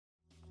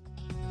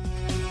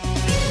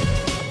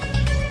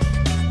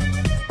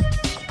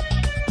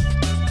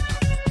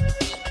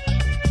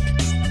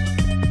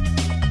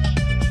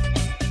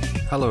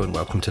Hello and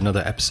welcome to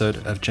another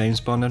episode of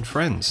James Bond and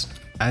Friends.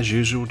 As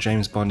usual,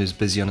 James Bond is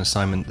busy on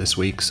assignment this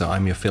week, so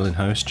I'm your fill-in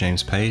host,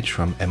 James Page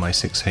from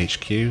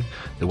MI6HQ,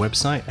 the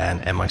website,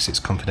 and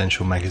MI6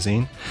 Confidential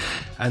magazine.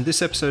 And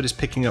this episode is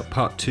picking up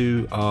part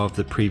 2 of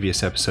the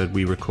previous episode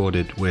we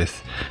recorded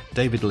with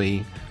David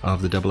Lee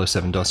of the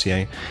 007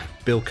 Dossier,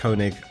 Bill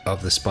Koenig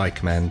of the Spy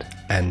Command,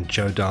 and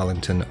Joe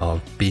Darlington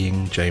of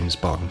Being James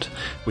Bond.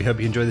 We hope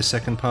you enjoy the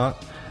second part.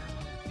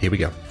 Here we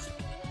go.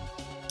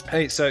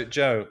 Hey, so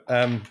Joe,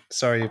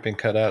 sorry you've been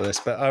cut out of this,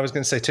 but I was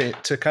going to say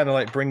to kind of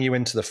like bring you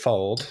into the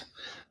fold,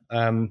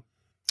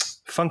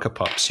 Funko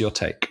Pops, your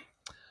take.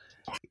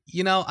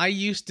 You know, I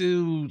used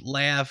to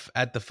laugh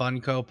at the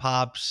Funko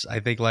Pops,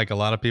 I think like a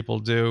lot of people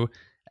do.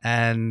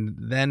 And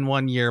then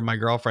one year, my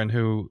girlfriend,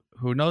 who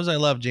knows I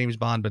love James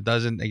Bond, but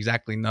doesn't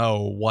exactly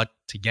know what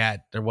to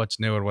get or what's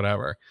new or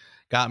whatever,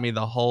 got me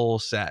the whole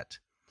set.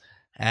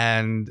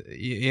 And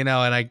you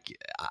know, and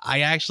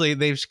I actually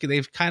they've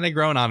kind of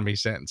grown on me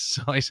since.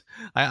 So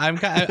I'm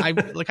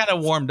kind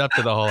of warmed up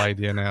to the whole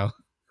idea now.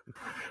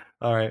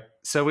 All right,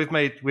 so we've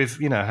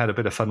had a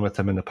bit of fun with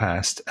them in the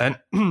past, and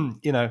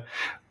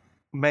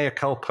mea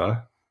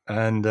culpa,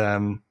 and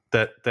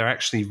that they're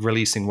actually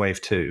releasing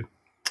Wave 2.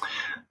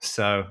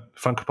 So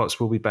Funko Pops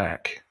will be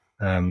back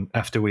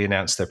after we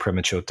announced their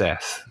premature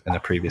death in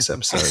a previous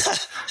episode,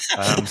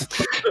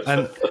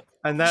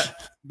 and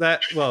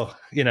that well,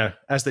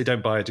 as they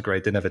don't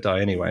biodegrade, they never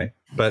die anyway.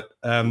 But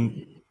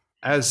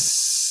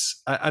as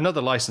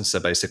another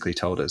licensor basically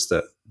told us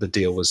that the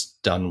deal was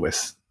done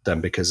with them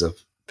because of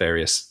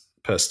various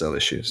personal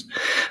issues.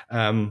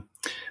 But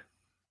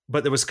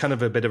there was kind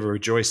of a bit of a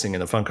rejoicing in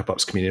the Funko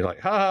Pops community,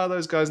 like,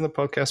 those guys in the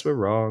podcast were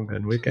wrong,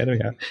 and we're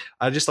getting out.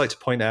 I'd just like to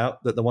point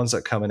out that the ones that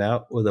are coming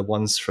out were the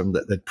ones from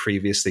that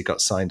previously got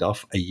signed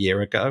off a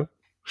year ago.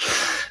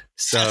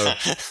 So,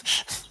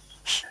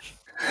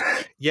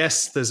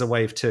 yes, there's a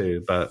Wave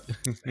 2, but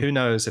who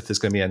knows if there's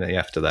going to be any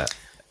after that.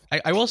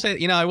 I will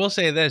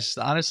say this,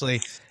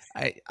 honestly.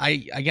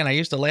 I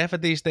used to laugh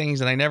at these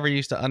things, and I never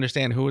used to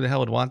understand who the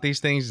hell would want these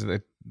things,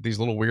 these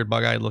little weird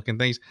bug-eyed looking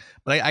things.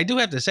 But I do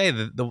have to say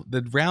that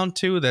the round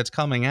 2 that's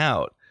coming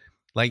out,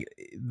 like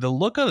the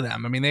look of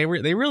them, I mean, they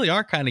really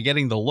are kind of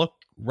getting the look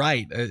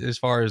right as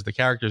far as the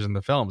characters in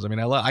the films. I mean,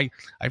 I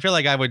feel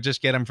like I would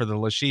just get him for the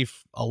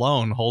Lashif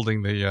alone,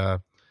 holding the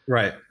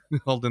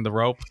holding the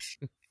rope.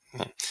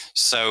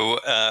 So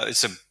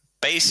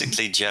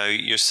basically, Joe,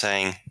 you're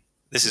saying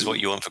this is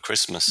what you want for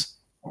Christmas.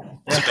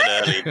 It's a bit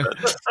early,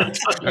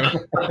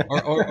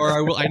 but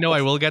or I know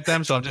I will get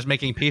them, so I'm just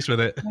making peace with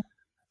it.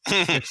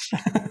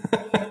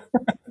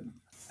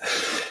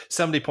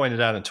 Somebody pointed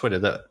out on Twitter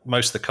that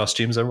most of the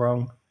costumes are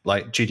wrong.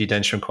 Like Judi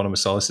Dench from Quantum of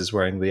Solace is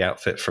wearing the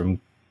outfit from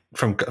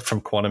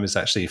Quantum is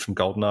actually from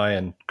GoldenEye,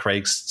 and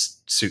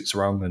Craig's suit's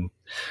wrong, and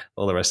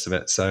all the rest of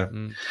it. So,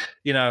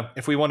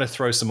 if we want to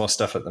throw some more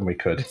stuff at them, we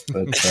could.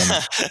 But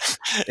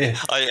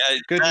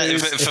good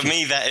news. For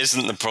me, that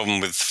isn't the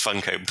problem with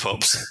Funko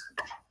Pops.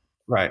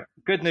 Right.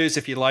 Good news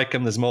if you like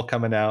them, there's more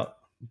coming out.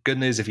 Good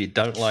news if you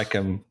don't like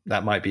them,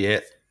 that might be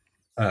it.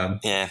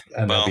 And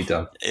they'll be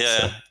done.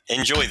 Yeah, so.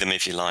 Enjoy them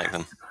if you like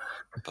them.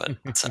 But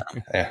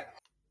yeah.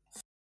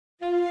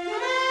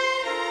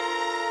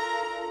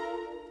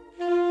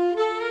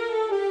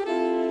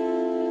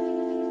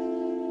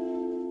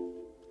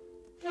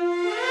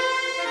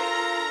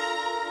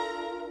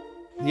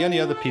 The only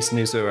other piece of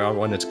news that I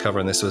wanted to cover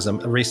on this was a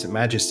recent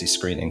Majesty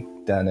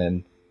screening down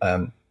in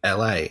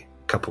LA a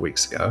couple of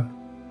weeks ago.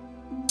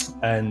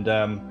 And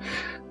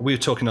we were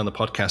talking on the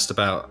podcast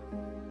about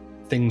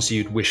things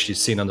you'd wish you'd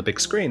seen on the big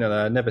screen,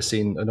 and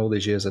in all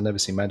these years, I've never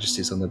seen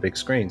Majesties on the big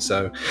screen.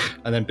 So,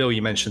 and then Bill,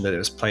 you mentioned that it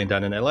was playing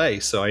down in LA,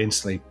 so I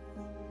instantly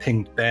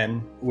pinged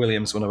Ben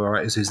Williams, one of our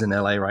writers who's in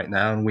LA right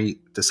now, and we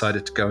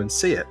decided to go and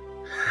see it.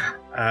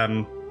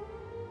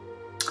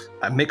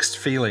 Mixed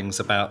feelings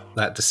about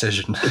that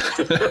decision.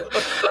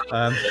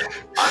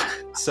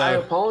 So I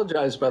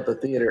apologize about the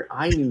theater.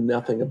 I knew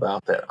nothing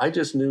about that. I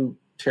just knew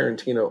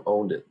Tarantino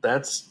owned it.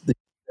 That's the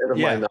end of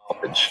my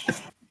knowledge.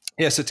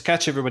 Yeah, so to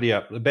catch everybody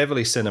up, the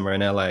Beverly Cinema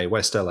in LA,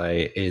 West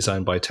LA, is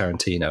owned by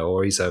Tarantino,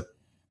 or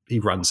he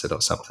runs it or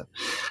something.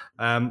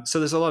 So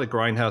there's a lot of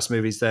grindhouse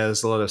movies there.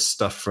 There's a lot of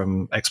stuff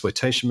from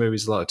exploitation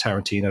movies. A lot of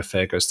Tarantino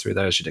fare goes through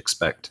there, as you'd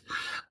expect.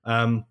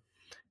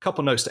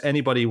 Couple notes to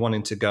anybody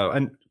wanting to go,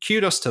 and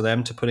kudos to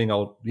them to putting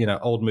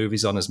old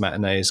movies on as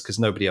matinees, because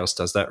nobody else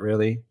does that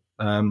really,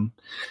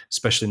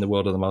 especially in the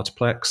world of the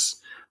multiplex.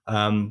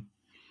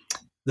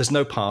 There's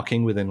no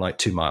parking within like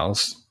 2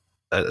 miles.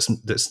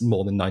 That's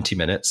more than 90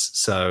 minutes.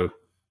 So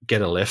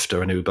get a Lyft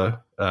or an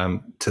Uber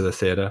to the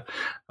theater.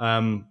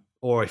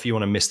 Or if you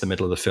want to miss the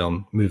middle of the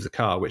film, move the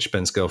car, which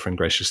Ben's girlfriend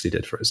graciously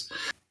did for us.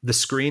 The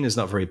screen is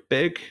not very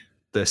big.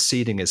 The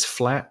seating is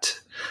flat.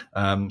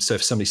 So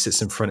if somebody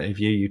sits in front of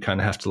you, you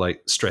kind of have to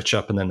like stretch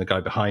up, and then the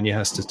guy behind you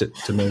has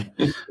to move.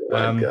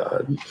 Oh my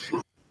God.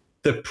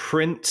 The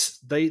print,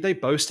 they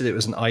boasted it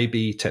was an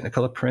IB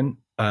Technicolor print.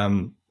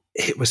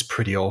 It was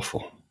pretty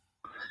awful.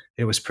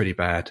 It was pretty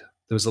bad.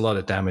 There was a lot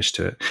of damage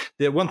to it.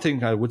 The one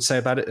thing I would say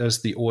about it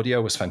is the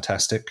audio was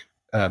fantastic.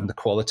 the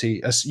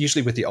quality. As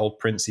usually with the old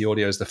prints, the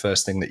audio is the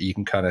first thing that you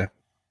can kind of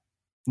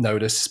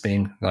notice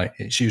being like,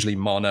 it's usually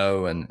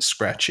mono and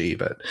scratchy,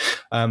 but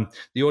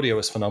the audio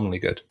was phenomenally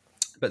good.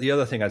 But the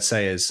other thing I'd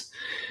say is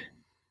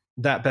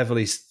that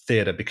Beverly's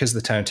Theater, because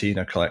the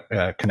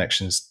Tarantino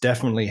connections,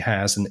 definitely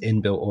has an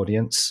inbuilt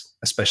audience,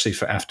 especially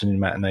for afternoon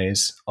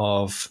matinees,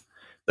 of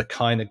the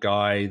kind of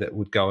guy that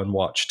would go and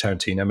watch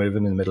Tarantino movie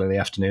in the middle of the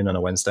afternoon on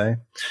a Wednesday.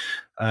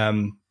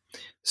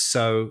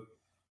 So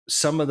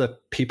some of the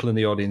people in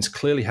the audience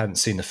clearly hadn't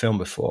seen the film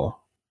before,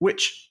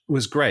 which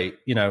was great.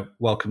 You know,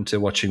 welcome to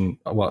watching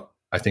what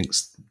I think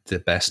is the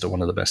best or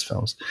one of the best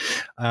films.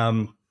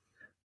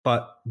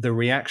 But the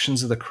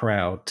reactions of the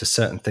crowd to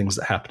certain things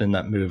that happen in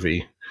that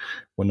movie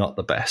were not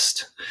the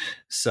best.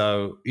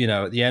 So, you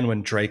know, at the end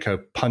when Draco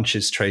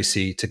punches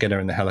Tracy to get her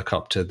in the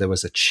helicopter, there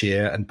was a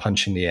cheer and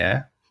punch in the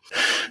air.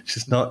 Which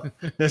is not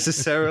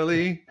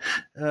necessarily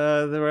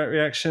the right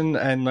reaction.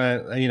 And,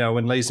 you know,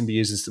 when Bond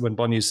uses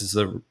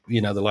the,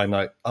 you know, the line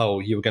like, oh,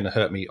 you were going to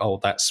hurt me.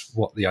 Oh, that's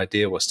what the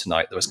idea was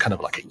tonight. There was kind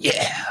of like a,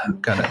 yeah,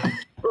 kind of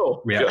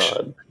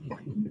reaction.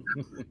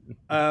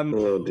 God.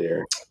 Oh,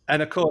 dear.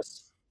 And of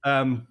course,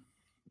 don't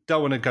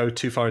want to go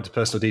too far into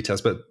personal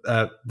details, but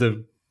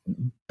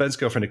Ben's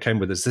girlfriend who came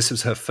with us, this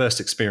was her first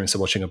experience of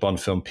watching a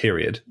Bond film,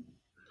 period.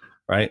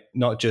 Right?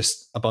 Not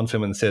just a Bond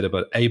film in the theater,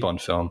 but a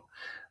Bond film.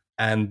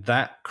 And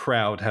that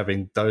crowd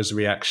having those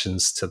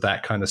reactions to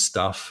that kind of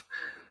stuff,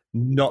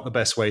 not the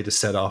best way to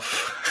set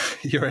off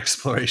your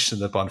exploration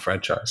of the Bond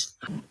franchise.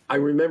 I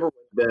remember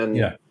when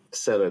Ben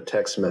sent a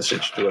text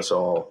message to us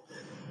all,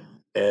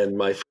 and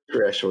my first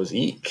reaction was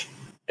eek.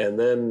 And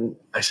then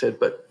I said,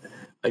 but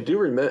I do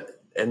remember.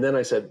 And then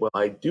I said, well,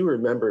 I do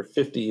remember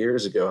 50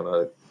 years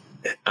ago,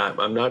 and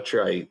I'm not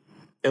sure I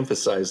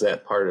emphasized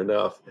that part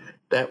enough.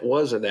 That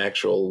was an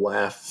actual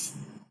laugh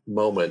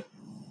moment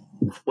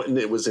when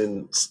it was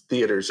in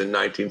theaters in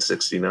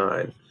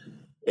 1969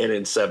 and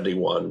in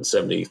 71,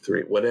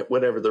 73,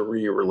 whatever the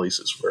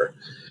re-releases were.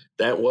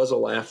 That was a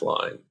laugh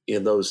line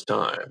in those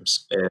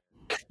times. And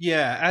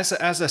yeah, as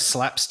a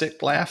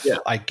slapstick laugh,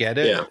 I get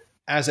it. Yeah.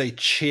 As a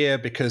cheer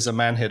because a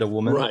man hit a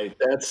woman, right?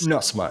 That's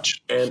not so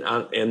much.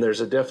 And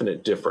there's a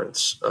definite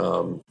difference.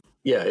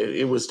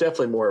 It was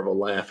definitely more of a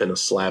laugh in a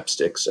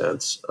slapstick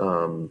sense,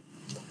 kind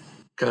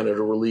of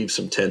to relieve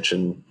some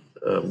tension,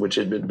 which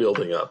had been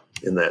building up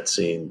in that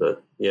scene.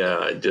 But yeah,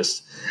 I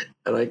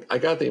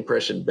got the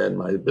impression Ben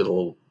might have been a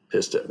little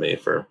pissed at me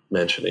for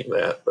mentioning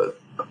that, but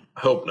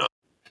I hope not.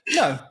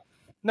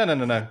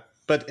 No.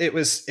 But it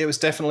was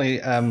definitely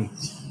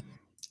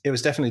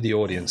the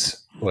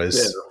audience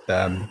was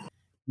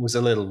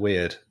a little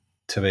weird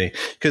to me,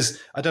 because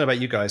I don't know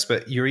about you guys,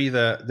 but you're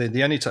either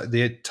the only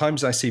the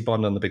times I see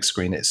Bond on the big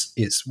screen,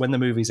 it's when the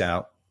movie's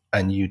out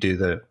and you do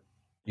the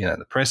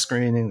press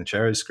screening, the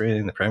cherry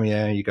screening, the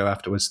premiere, you go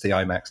afterwards to the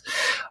IMAX,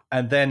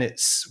 and then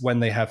it's when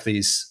they have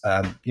these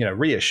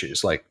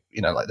reissues like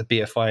the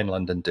BFI in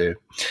London do.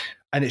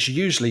 And it's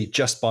usually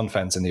just Bond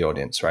fans in the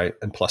audience, right?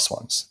 And plus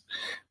ones.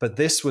 But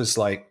this was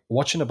like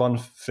watching an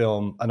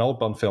old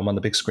Bond film on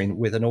the big screen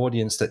with an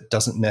audience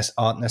that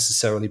aren't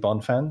necessarily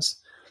Bond fans,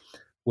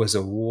 was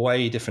a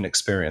way different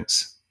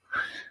experience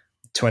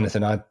to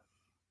anything I'd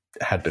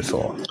had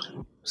before.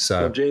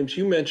 So, James,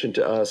 you mentioned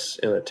to us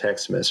in a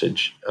text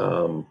message,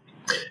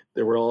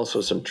 there were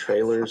also some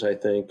trailers, I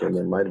think, and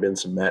there might have been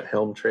some Matt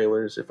Helm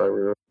trailers, if I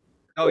remember.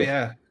 Oh,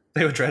 yeah.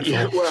 They were dreadful.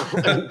 Yeah,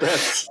 well,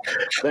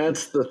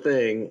 that's the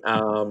thing.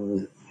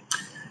 How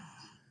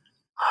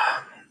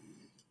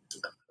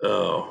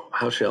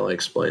shall I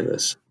explain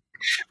this?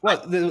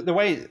 Well, the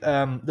way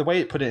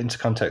it put it into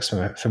context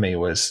for me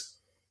was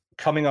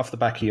coming off the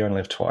back of You Only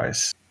Live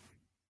Twice.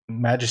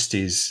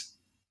 Majesty's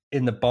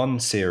in the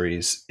Bond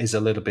series is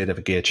a little bit of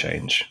a gear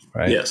change,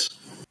 right? Yes.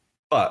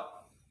 But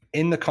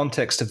in the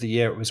context of the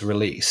year it was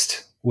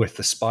released, with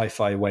the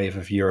spy-fi wave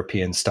of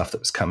European stuff that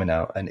was coming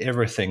out, and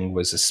everything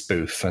was a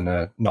spoof and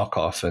a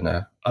knockoff and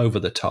a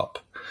over-the-top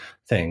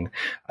thing.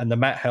 And the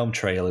Matt Helm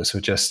trailers were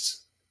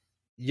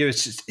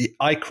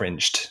I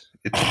cringed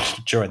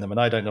during them, and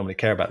I don't normally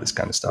care about this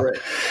kind of stuff. Right.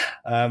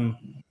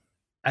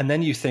 And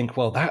then you think,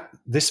 well,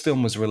 this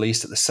film was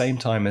released at the same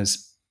time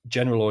as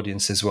general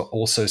audiences were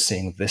also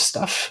seeing this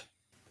stuff.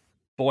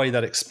 Boy,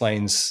 that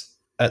explains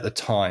at the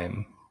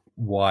time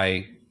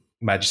why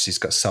Majesty's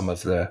got some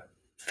of the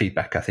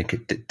feedback I think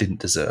it didn't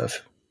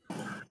deserve.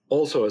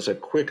 Also, as a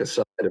quick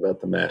aside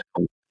about the Matt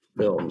Helm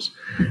films,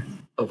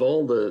 of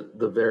all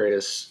the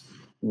various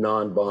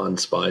non-Bond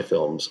spy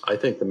films, I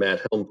think the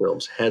Matt Helm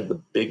films had the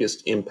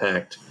biggest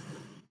impact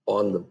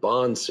on the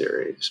Bond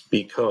series,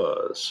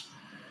 because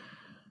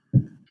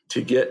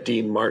to get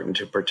Dean Martin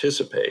to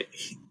participate,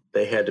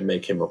 they had to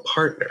make him a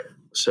partner.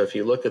 So if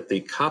you look at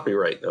the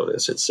copyright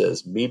notice, it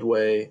says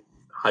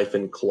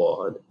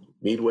Meadway-Claude.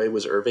 Meadway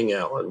was Irving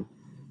Allen,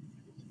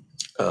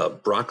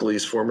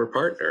 Broccoli's former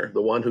partner,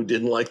 the one who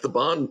didn't like the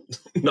Bond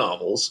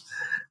novels.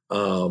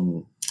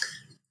 And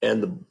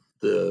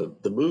the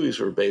movies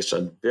were based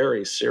on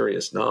very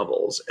serious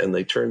novels, and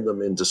they turned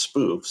them into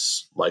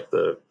spoofs like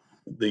the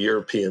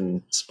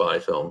European spy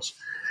films.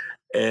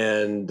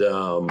 And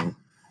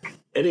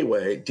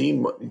anyway,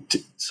 Dean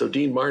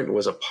Martin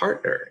was a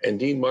partner, and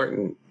Dean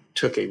Martin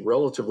took a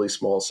relatively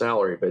small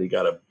salary, but he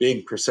got a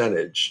big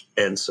percentage.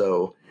 And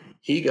so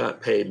he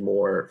got paid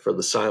more for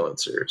the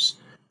silencers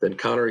than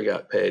Connery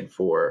got paid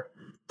for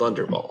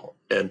Thunderball.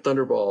 And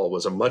Thunderball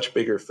was a much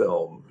bigger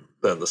film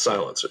than the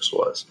silencers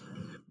was.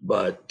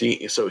 But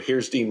so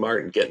here's Dean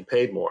Martin getting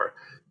paid more.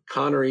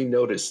 Connery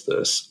noticed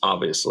this,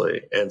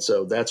 obviously. And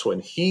so that's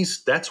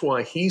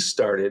why he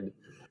started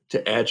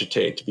to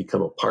agitate to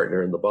become a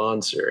partner in the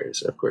Bond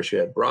series. Of course, you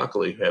had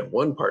Broccoli, who had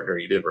one partner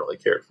he didn't really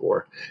care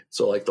for.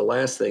 So like the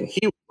last thing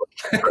he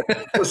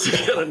was to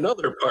get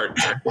another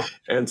partner.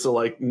 And so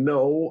like,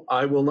 no,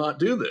 I will not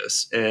do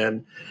this.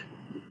 And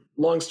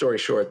long story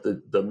short,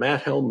 the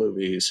Matt Helm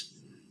movies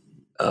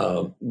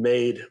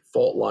made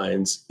fault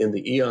lines in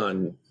the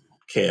Eon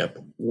camp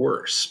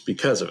worse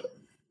because of it.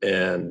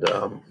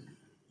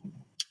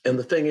 And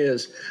the thing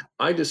is,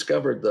 I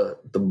discovered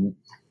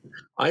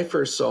I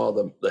first saw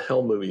the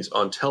Helm movies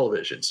on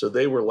television. So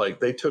they were like,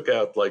 they took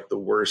out like the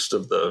worst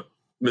of the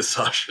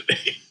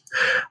misogyny.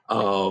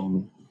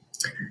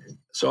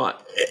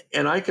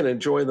 I can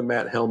enjoy the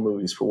Matt Helm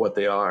movies for what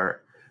they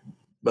are,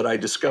 but I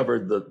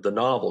discovered the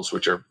novels,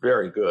 which are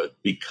very good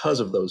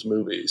because of those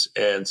movies.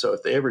 And so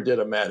if they ever did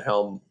a Matt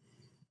Helm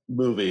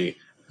movie,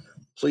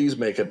 please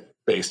make it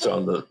based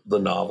on the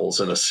novels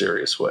in a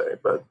serious way.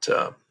 But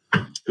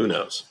who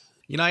knows?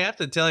 You know, I have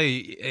to tell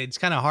you, it's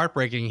kind of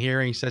heartbreaking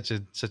hearing such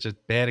a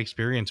bad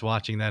experience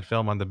watching that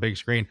film on the big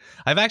screen.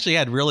 I've actually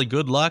had really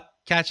good luck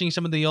catching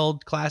some of the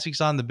old classics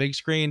on the big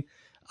screen.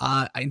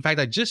 In fact,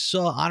 I just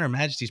saw On Her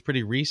Majesty's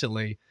pretty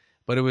recently,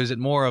 but it was at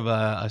more of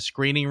a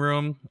screening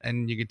room,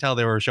 and you could tell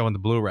they were showing the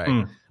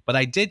Blu-ray. But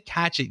I did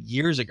catch it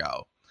years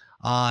ago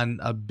on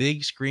a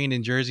big screen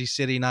in Jersey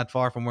City, not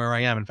far from where I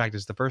am. In fact,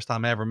 it's the first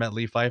time I ever met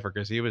Lee Pfeiffer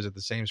because he was at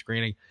the same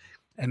screening,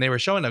 and they were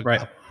showing a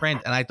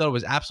print, and I thought it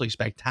was absolutely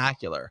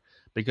spectacular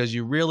because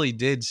you really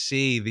did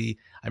see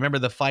I remember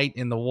the fight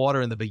in the water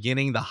in the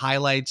beginning. The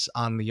highlights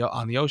on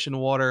the ocean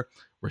water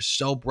were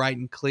so bright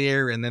and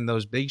clear, and then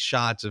those big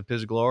shots of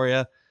Piz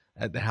Gloria,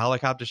 the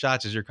helicopter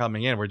shots as you're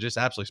coming in, were just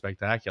absolutely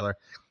spectacular.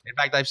 In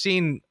fact, I've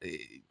seen,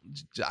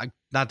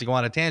 not to go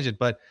on a tangent,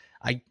 but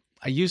I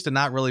used to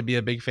not really be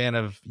a big fan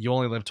of You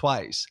Only Live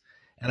Twice.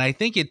 And I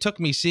think it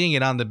took me seeing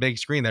it on the big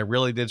screen that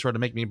really did sort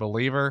of make me a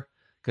believer,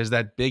 because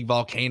that big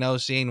volcano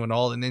scene when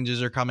all the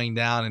ninjas are coming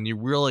down and you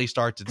really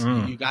start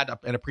to, you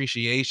got an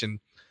appreciation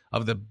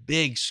of the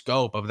big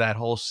scope of that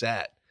whole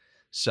set.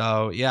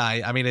 So yeah,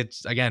 I mean,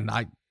 it's, again,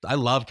 I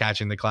love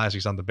catching the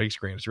classics on the big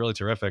screen. It's really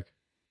terrific.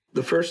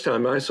 The first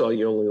time I saw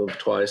You Only Live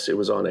Twice, it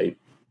was on a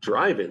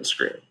drive-in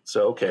screen.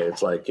 So, okay,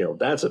 it's like,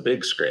 that's a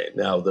big screen.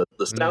 Now the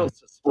sound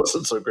system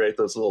wasn't so great.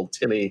 Those little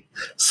tinny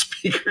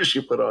speakers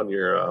you put on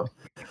your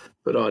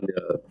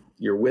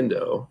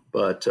window,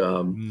 but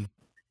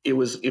it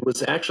was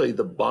actually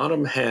the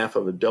bottom half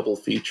of a double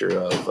feature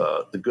of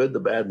The Good, the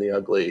Bad, and the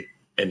Ugly,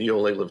 and You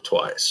Only Live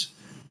Twice,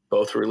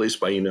 both released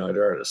by United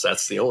Artists.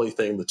 That's the only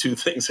thing the two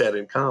things had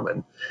in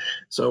common.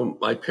 So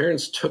my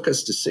parents took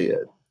us to see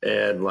it,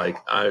 and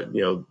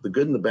The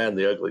Good and the Bad and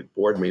the Ugly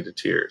bored me to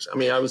tears. I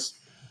mean, I was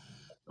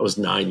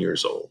 9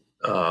 years old,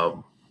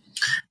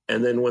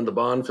 and then when the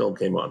Bond film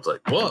came on, it's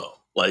like, whoa,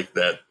 like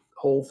that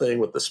whole thing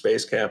with the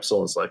space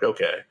capsule. It's like,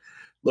 okay.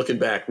 Looking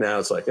back now,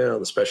 it's like,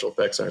 the special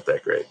effects aren't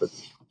that great. But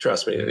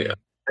trust me,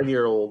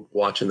 9-year-old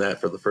watching that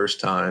for the first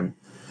time,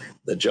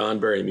 the John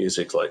Barry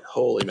music, like,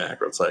 holy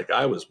mackerel. It's like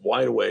I was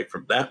wide awake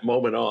from that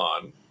moment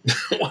on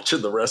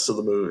watching the rest of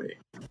the movie.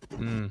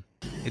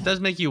 It does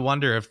make you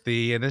wonder if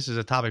and this is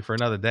a topic for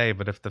another day,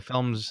 but if the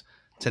films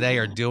today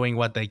are doing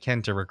what they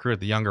can to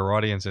recruit the younger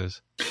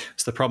audiences.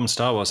 It's the problem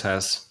Star Wars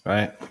has,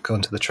 right?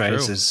 According to the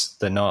trailers, is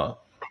they're not.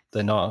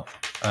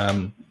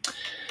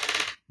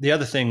 The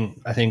other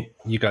thing I think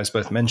you guys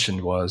both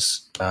mentioned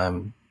was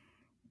you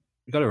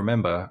got to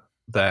remember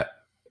that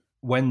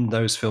when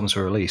those films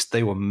were released,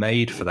 they were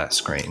made for that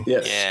screen.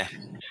 Yes. Yeah,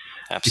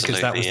 absolutely.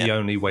 Because that was the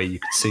only way you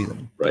could see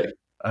them. Right.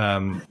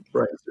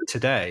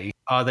 Today,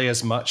 are they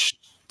as much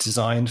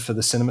designed for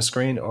the cinema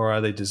screen, or are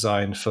they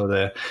designed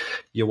for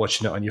you're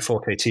watching it on your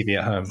 4K TV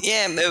at home?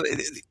 Yeah,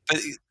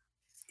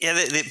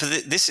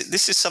 but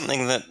this is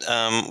something that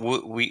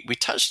we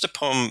touched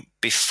upon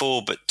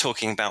before, but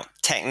talking about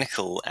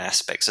technical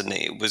aspects, and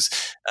it was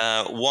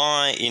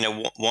why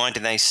do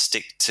they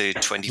stick to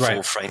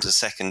 24 frames a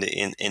second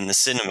in the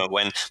cinema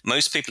when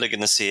most people are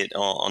going to see it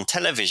on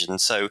television?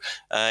 So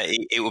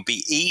it would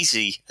be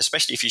easy,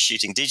 especially if you're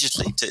shooting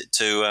digitally,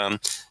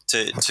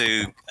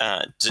 to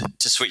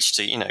switch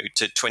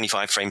to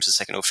 25 frames a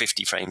second or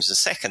 50 frames a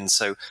second.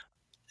 So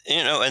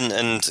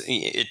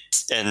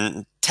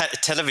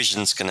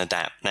televisions can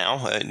adapt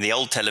now. The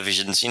old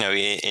televisions,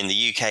 in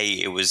the UK,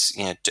 it was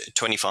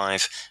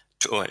 25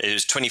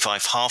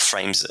 half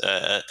frames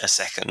a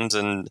second,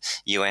 and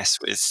US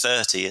with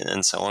 30,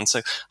 and so on.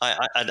 So I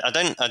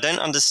don't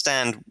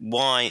understand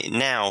why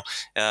now,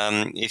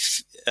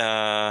 if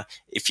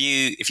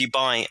you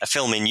buy a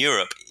film in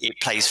Europe, it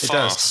plays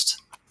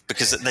fast.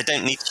 because they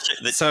don't need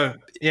to. So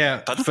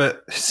yeah,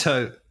 because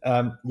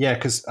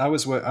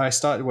I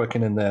started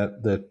working in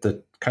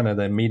the kind of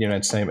the media and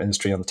entertainment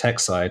industry on the tech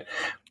side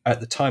at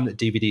the time that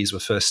DVDs were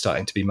first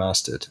starting to be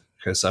mastered,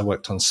 because I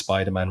worked on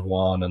Spider-Man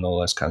 1 and all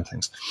those kind of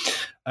things.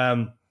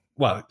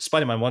 Well,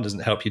 Spider-Man 1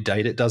 doesn't help you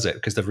date it, does it?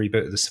 Because they've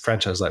rebooted this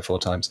franchise like 4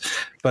 times.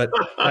 But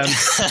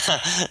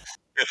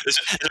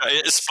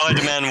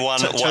Spider-Man 1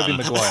 Tobey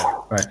Maguire,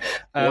 right?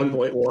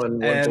 1.1,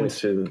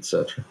 1.2,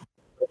 etc.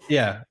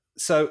 Yeah.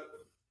 So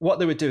what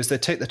they would do is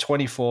they'd take the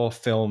 24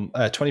 frame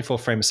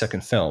a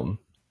second film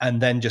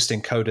and then just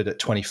encode it at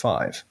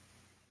 25.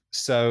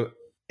 So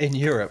in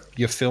Europe,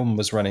 your film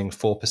was running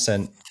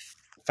 4%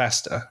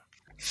 faster.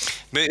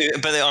 But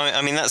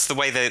I mean, that's the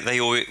way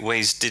they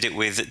always did it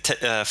with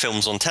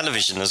films on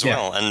television as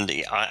well. And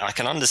I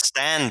can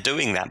understand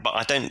doing that, but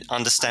I don't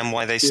understand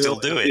why they still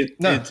do it.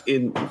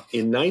 In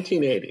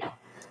 1980,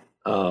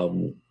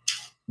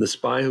 The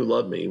Spy Who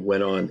Loved Me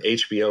went on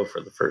HBO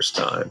for the first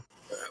time.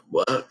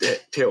 Well,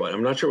 tell you what,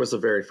 I'm not sure it was the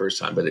very first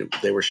time, but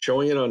they were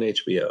showing it on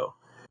HBO.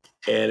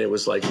 And it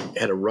was like,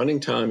 had a running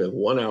time of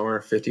 1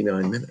 hour,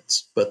 59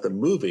 minutes. But the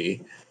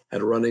movie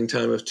had a running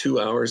time of 2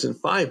 hours and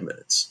 5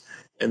 minutes.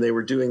 And they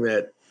were doing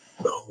that,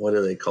 what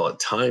do they call it?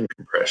 Time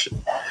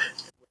compression.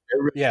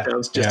 Everybody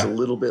sounds just a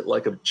little bit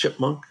like a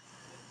chipmunk.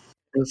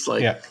 And it's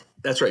like,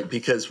 that's right.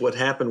 Because what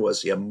happened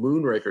was,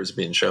 Moonraker's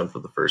being shown for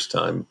the first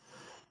time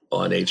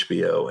on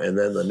HBO. And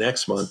then the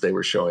next month they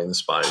were showing The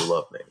Spy Who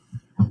Loved Me.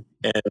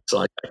 And it's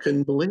like, I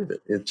couldn't believe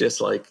it. It's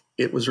just like,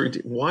 it was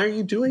ridiculous. Why are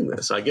you doing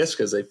this? I guess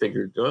because they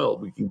figured, well,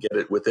 we can get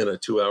it within a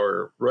 2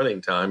 hour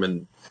running time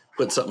and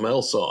put something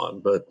else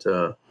on. But,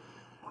 it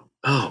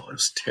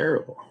was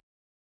terrible.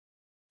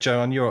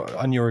 Joe, on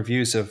your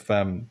reviews of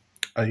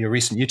your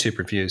recent YouTube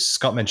reviews,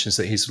 Scott mentions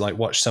that he's like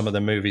watched some of the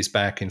movies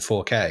back in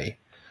 4K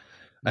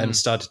and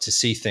started to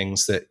see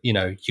things that,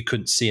 you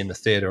couldn't see in the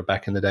theater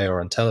back in the day or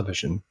on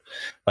television,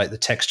 like the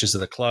textures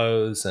of the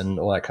clothes and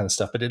all that kind of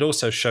stuff. But it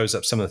also shows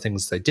up some of the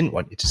things they didn't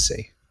want you to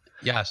see.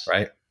 Yes.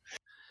 Right.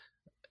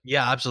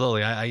 Yeah,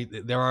 absolutely.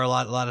 There are a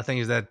lot of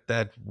things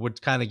that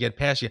would kind of get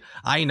past you.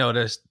 I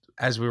noticed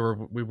as we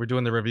were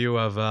doing the review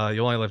of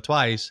You Only Live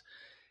Twice,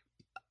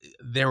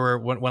 there were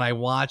when I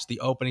watched the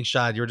opening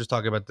shot, you were just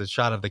talking about the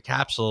shot of the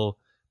capsule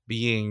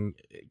being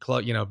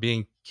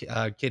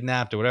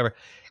kidnapped or whatever.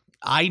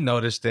 I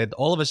noticed that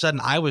all of a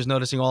sudden I was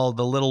noticing all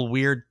the little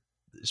weird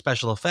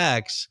special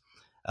effects.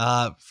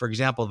 For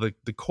example,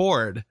 the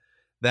cord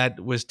that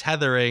was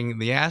tethering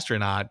the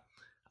astronaut.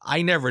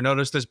 I never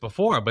noticed this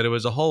before, but it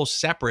was a whole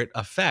separate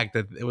effect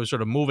that it was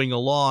sort of moving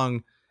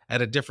along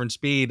at a different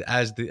speed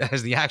as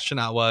the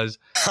astronaut was.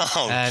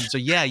 And so,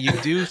 you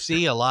do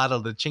see a lot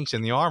of the chinks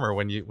in the armor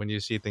when you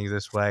see things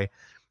this way.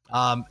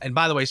 And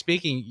by the way,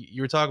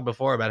 you were talking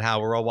before about how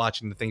we're all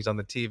watching the things on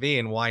the TV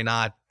and why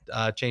not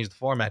change the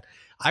format.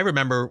 I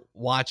remember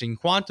watching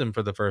Quantum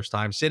for the first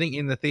time, sitting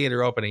in the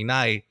theater opening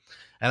night,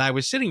 and I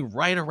was sitting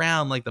right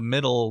around like the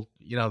middle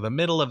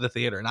of the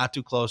theater, not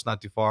too close,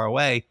 not too far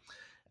away.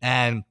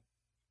 And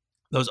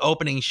those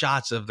opening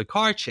shots of the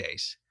car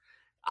chase,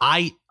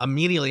 I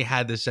immediately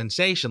had this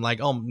sensation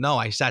like, oh no,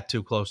 I sat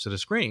too close to the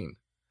screen.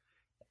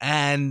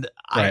 And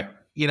I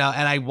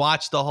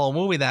watched the whole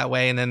movie that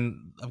way. And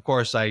then of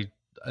course a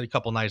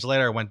couple nights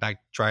later, I went back,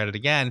 tried it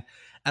again.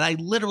 And I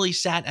literally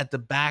sat at the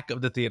back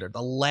of the theater,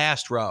 the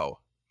last row,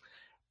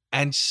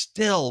 and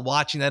still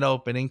watching that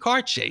opening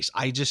car chase.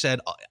 I just said,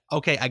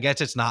 okay, I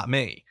guess it's not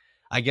me.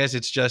 I guess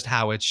it's just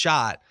how it's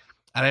shot.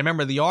 And I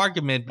remember the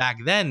argument back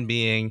then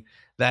being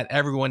that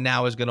everyone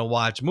now is going to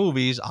watch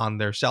movies on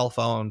their cell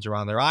phones or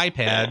on their iPads.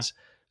 Yeah.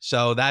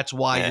 So that's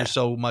why you're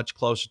so much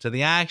closer to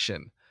the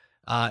action.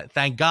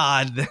 Thank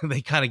God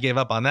they kind of gave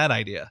up on that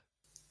idea.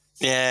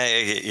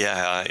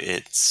 Yeah.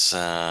 It's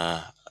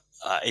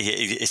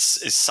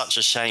such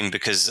a shame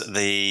because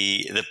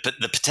the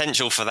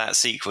potential for that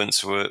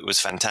sequence was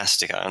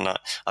fantastic. And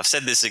I've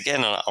said this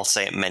again, and I'll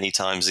say it many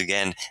times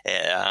again.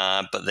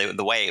 But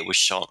the way it was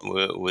shot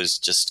was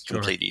just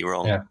completely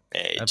wrong. Yeah,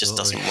 it just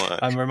doesn't work.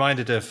 I'm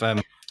reminded of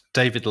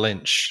David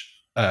Lynch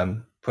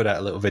put out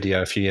a little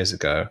video a few years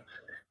ago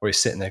where he's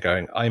sitting there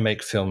going, I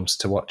make films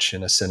to watch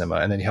in a cinema.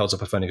 And then he holds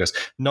up a phone and he goes,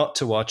 not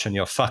to watch on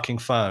your fucking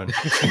phone.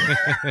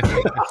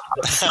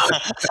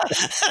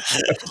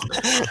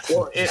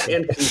 Well,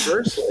 and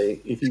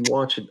conversely, if you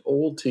watch an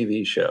old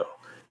TV show,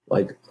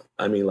 like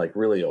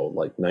really old,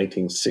 like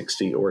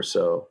 1960 or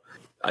so,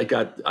 I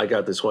got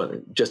this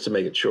one, just to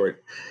make it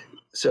short.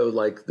 So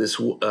like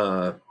this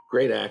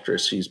great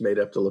actress, she's made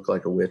up to look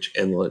like a witch,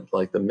 and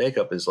like the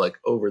makeup is like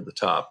over the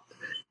top.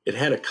 It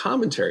had a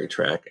commentary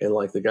track, and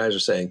like the guys are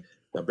saying,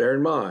 now, bear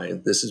in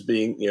mind, this is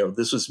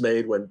this was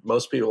made when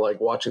most people like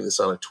watching this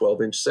on a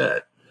 12-inch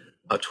set,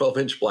 a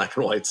 12-inch black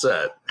and white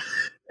set.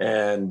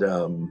 And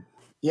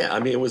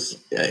it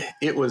was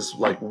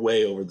like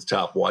way over the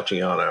top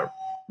watching on a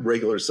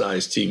regular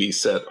sized TV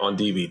set on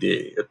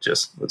DVD. It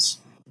just was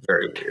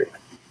very weird.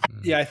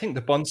 Yeah, I think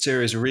the Bond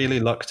series really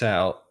lucked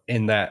out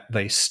in that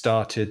they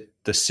started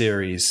the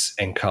series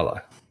in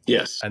color.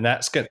 Yes. And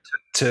that's going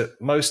to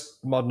most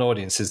modern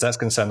audiences, that's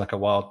going to sound like a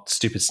wild,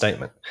 stupid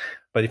statement.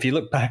 But if you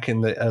look back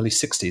in the early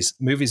 60s,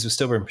 movies were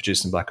still being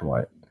produced in black and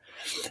white.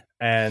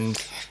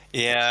 And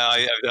yeah,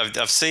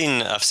 I've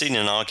seen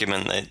an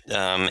argument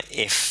that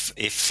if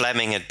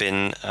Fleming had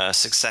been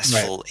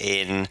successful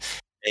in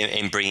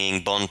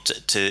bringing Bond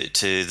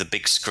to the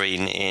big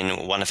screen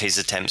in one of his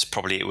attempts,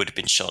 probably it would have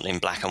been shot in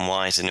black and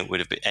white, and it would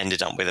have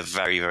ended up with a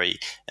very, very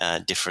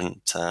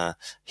different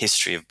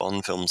history of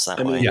Bond films that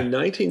way. In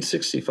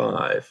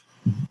 1965,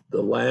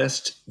 the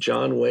last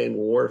John Wayne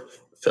Wharf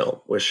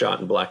film was shot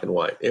in black and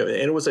white, and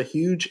it was a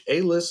huge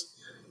A-list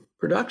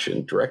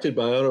production, directed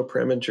by Otto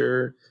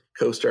Preminger,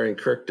 co-starring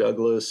Kirk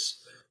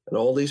Douglas, and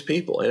all these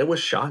people, and it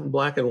was shot in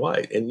black and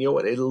white. And you know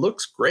what? It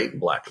looks great in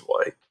black and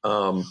white.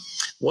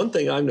 One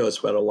thing I've noticed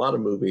about a lot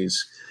of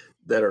movies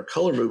that are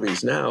color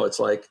movies now, it's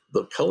like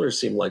the colors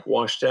seem like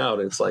washed out.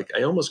 It's like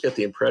I almost get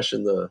the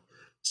impression the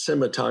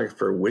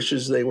cinematographer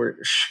wishes they were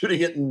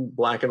shooting it in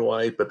black and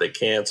white, but they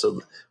can't.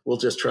 So we'll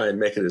just try and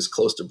make it as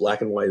close to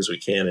black and white as we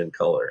can in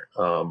color.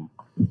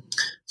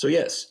 So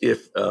yes,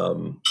 if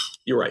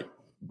you're right,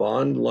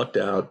 Bond lucked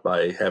out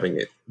by having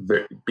it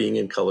being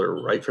in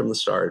color right from the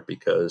start,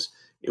 because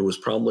it was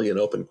probably an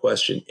open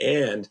question.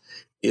 And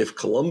if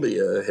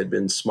Columbia had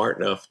been smart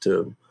enough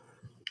to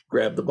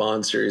grab the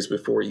Bond series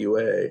before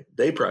UA,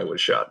 they probably would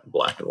have shot in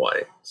black and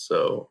white.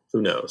 So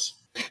who knows?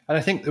 And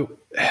I think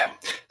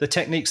the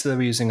techniques that they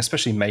were using,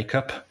 especially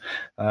makeup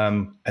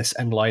and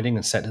lighting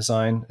and set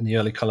design in the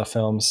early color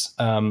films,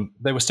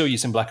 they were still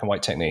using black and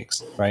white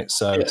techniques, right?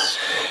 So yes.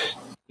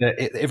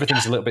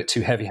 Everything's a little bit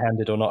too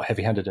heavy-handed or not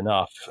heavy-handed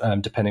enough,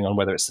 depending on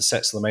whether it's the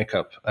sets or the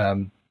makeup.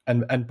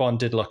 And Bond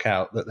did look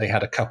out that they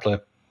had a couple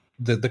of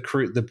the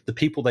crew, the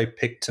people they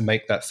picked to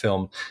make that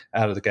film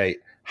out of the gate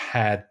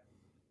had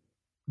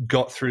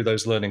got through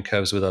those learning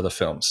curves with other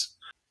films.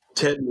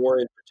 Ted Moore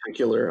in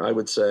particular, I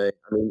would say.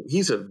 I mean,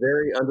 he's a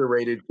very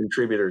underrated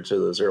contributor to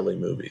those early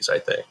movies, I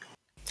think.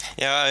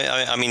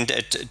 Yeah, I mean,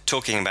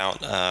 talking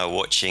about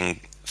watching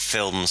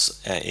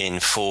films in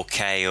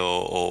 4K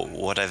or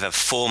whatever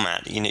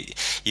format,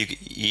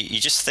 you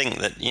just think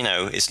that,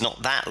 it's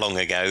not that long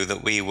ago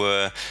that we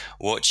were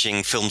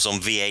watching films on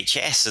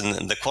VHS,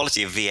 and the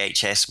quality of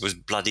VHS was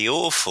bloody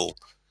awful.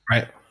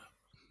 Right.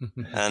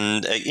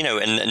 And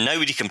and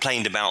nobody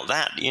complained about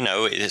that.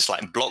 It's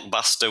like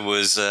Blockbuster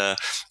was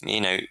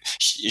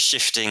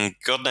shifting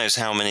God knows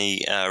how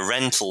many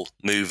rental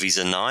movies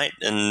a night,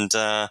 and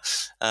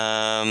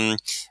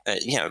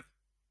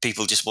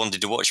people just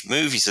wanted to watch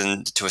movies,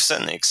 and to a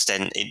certain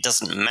extent it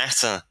doesn't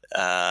matter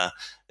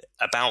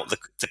about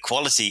the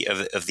quality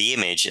of the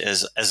image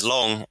as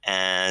long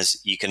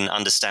as you can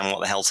understand what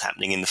the hell's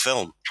happening in the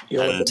film.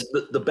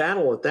 The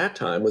battle at that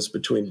time was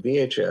between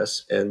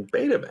VHS and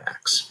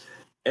Betamax.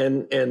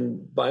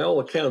 And by all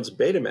accounts,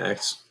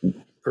 Betamax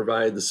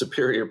provided the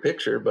superior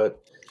picture,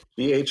 but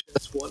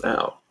VHS won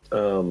out.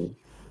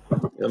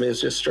 I mean,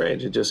 it's just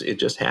strange. It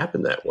just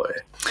happened that way.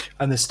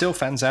 And there's still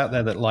fans out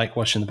there that like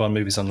watching the Bond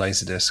movies on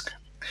Laserdisc,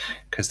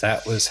 because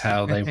that was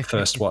how they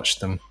first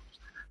watched them,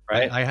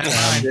 right? I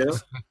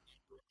have.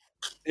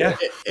 Yeah.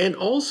 And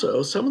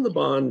also, some of the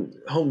Bond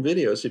home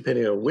videos,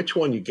 depending on which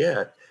one you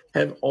get,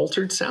 have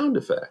altered sound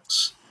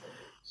effects.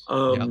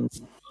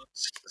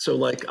 So,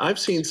 like, I've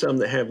seen some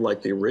that have,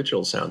 like, the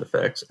original sound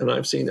effects, and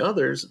I've seen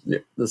others,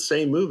 the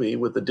same movie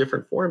with a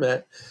different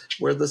format,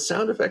 where the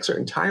sound effects are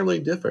entirely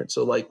different.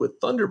 So, like, with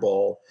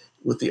Thunderball,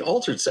 with the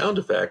altered sound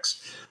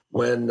effects,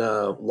 when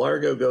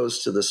Largo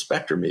goes to the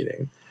Spectre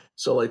meeting,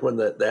 so, like, when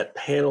that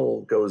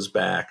panel goes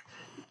back,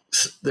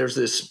 there's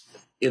this,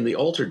 in the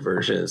altered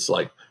version, it's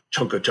like,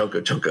 chunka,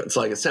 chunka, chunka. It's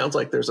like, it sounds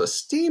like there's a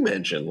steam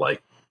engine,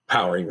 like,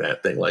 powering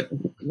that thing. Like,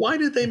 why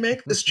did they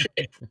make this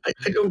change?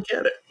 I don't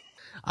get it.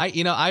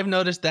 I've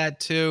noticed that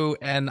too,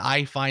 and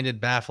I find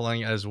it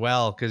baffling as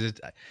well, because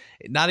it's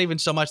not even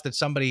so much that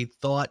somebody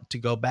thought to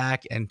go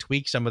back and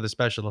tweak some of the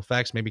special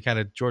effects, maybe kind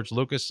of George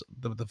Lucas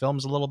the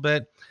films a little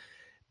bit,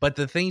 but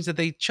the things that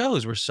they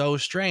chose were so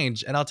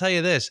strange. And I'll tell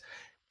you this,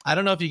 I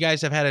don't know if you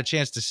guys have had a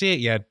chance to see it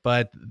yet,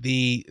 but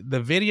the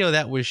video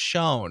that was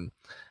shown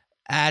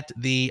at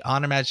the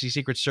On Her Majesty's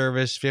Secret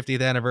Service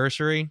 50th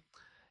anniversary,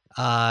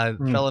 a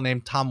fellow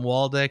named Tom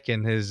Waldick,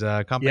 and his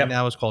company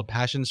now is called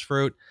Passions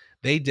Fruit.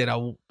 They did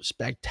a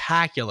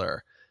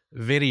spectacular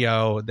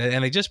video,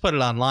 and they just put it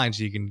online,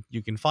 so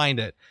you can find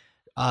it.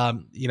 A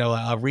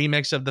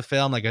remix of the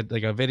film, like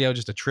a video,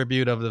 just a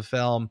tribute of the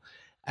film.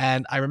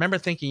 And I remember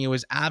thinking it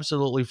was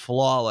absolutely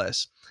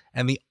flawless.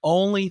 And the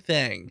only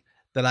thing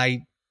that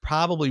I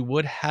probably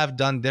would have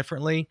done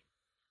differently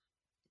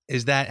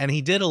is that, and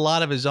he did a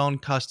lot of his own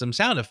custom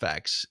sound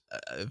effects,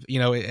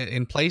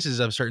 in places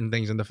of certain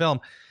things in the film.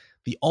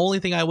 The only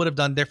thing I would have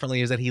done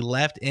differently is that he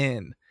left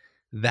in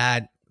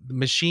that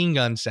machine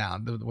gun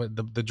sound,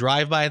 the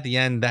drive-by at the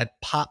end,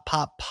 that pop,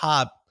 pop,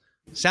 pop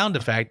sound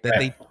effect that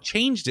they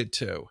changed it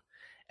to.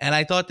 And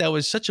I thought that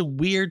was such a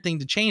weird thing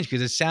to change,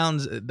 because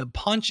the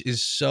punch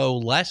is so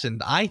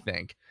lessened, I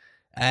think,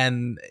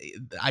 And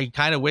I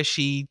kind of wish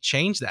he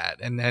changed that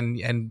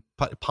and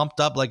pumped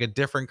up like a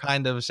different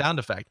kind of sound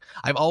effect.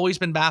 I've always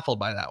been baffled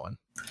by that one.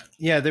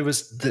 Yeah, there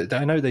was.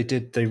 I know they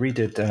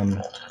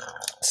redid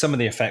some of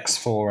the effects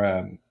for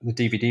the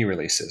DVD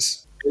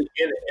releases.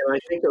 And I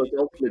think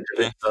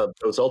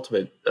those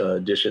ultimate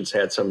editions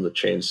had some of the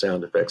changed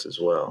sound effects as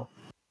well.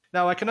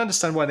 Now, I can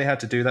understand why they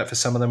had to do that for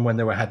some of them when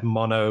they had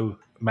mono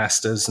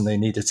masters and they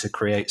needed to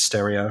create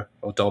stereo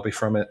or Dolby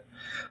from it.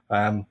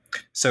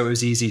 So it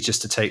was easier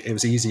to take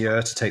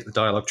the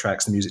dialogue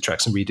tracks, the music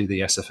tracks, and redo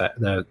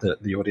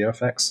the audio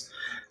effects.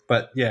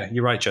 But yeah,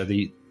 you're right, Joe.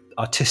 The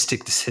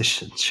artistic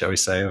decisions, shall we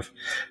say, of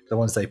the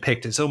ones they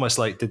picked, it's almost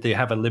like, did they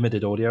have a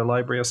limited audio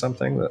library or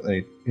something that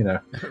they,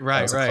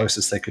 right, the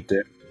closest they could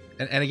do.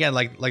 And again,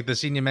 like the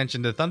scene you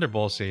mentioned, the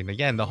Thunderbolt scene,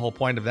 again, the whole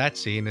point of that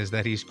scene is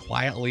that he's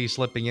quietly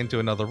slipping into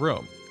another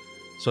room.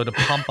 So to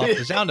pump up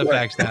the sound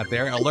effects out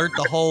there, alert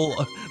the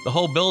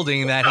whole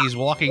building that he's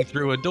walking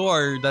through a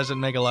door doesn't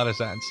make a lot of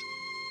sense.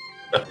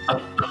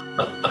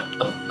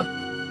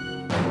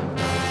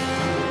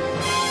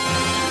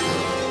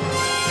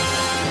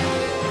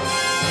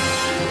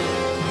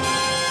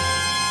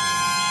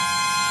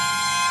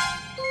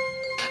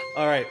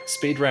 All right,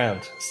 speed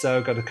round.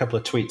 So got a couple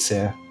of tweets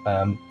here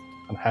on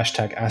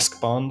hashtag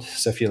AskBond.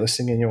 So if you're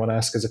listening and you want to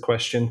ask us a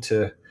question,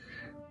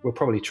 we'll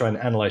probably try and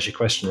analyze your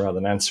question rather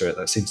than answer it.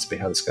 That seems to be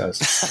how this goes.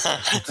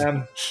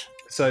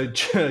 So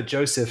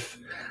Joseph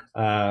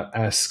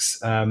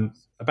asks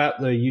about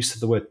the use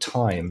of the word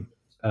time,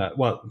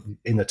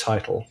 in the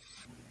title.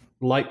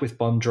 Like with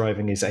Bond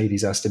driving his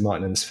 80s Aston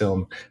Martin in this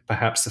film,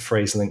 perhaps the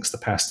phrase links the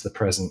past to the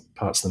present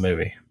parts of the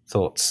movie.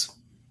 Thoughts?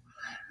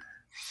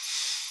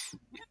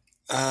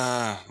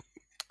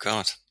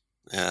 God.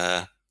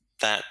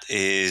 That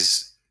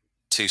is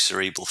too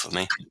cerebral for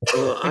me.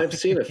 Well, I've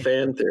seen a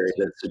fan theory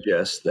that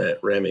suggests that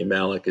Rami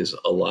Malek is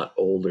a lot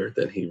older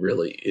than he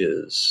really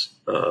is.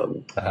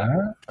 In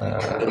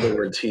other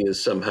words, he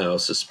is somehow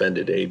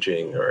suspended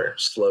aging or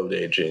slowed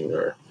aging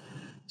or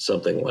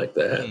something like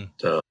that.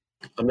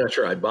 I'm not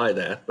sure I buy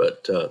that,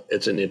 but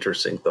it's an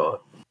interesting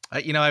thought.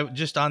 I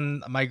just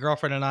on my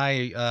girlfriend and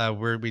I,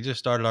 we just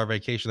started our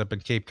vacation up in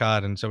Cape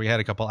Cod, and so we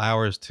had a couple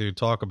hours to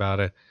talk about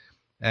it,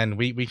 and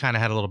we kind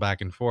of had a little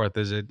back and forth.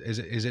 Is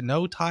it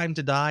no time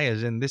to die?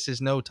 As in, this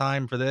is no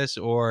time for this,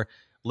 or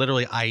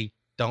literally, I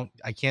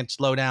can't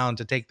slow down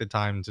to take the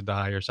time to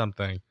die, or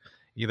something.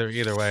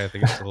 Either way, I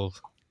think it's a little.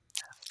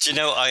 Do you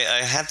know, I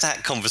had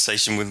that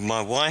conversation with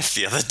my wife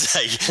the other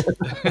day.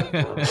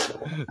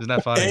 Isn't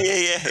that funny?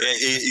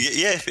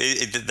 Yeah.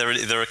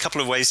 There are a couple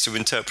of ways to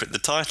interpret the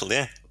title,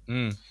 yeah.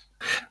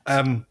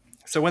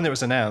 So when it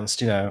was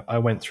announced, I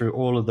went through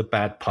all of the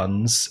bad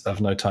puns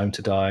of No Time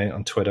to Die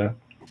on Twitter.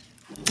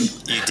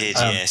 You did,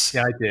 yes.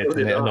 Yeah, I did.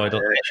 And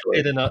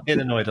it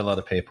annoyed a lot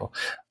of people.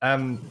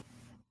 And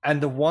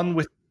the one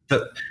with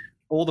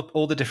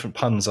all the different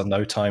puns on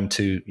No Time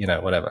to,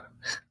 whatever.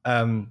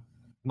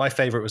 My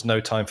favorite was No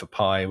Time for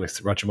Pie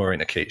with Roger Moore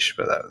and Akish,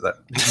 but that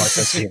my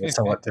sense of humor is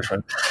somewhat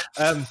different.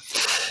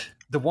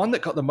 The one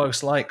that got the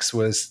most likes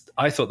was,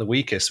 I thought, the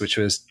weakest, which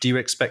was, "Do you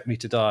expect me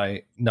to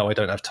die? No, I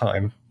don't have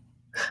time."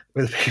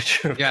 With a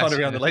picture of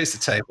Connery on the laser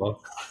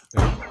table.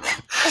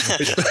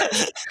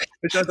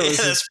 which I thought was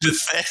that's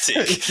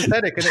pathetic. It's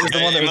pathetic, and it was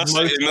the one that was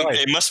most liked.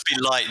 It must be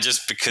light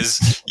just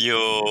because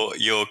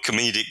your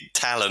comedic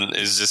talent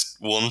is just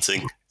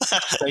wanting.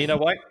 So you know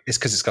why? It's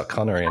because it's got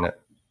Connery in it.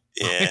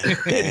 Yeah.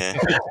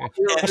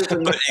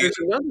 There's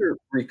another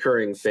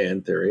recurring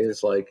fan theory.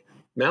 It's like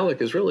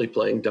Malek is really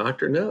playing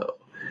Dr. No.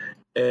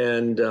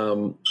 And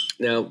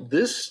now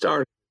this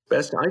started,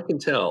 best I can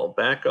tell,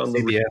 back on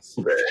CBS.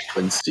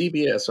 When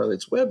CBS on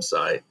its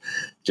website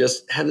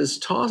just had this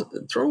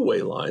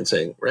throwaway line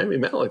saying Rami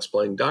Malek's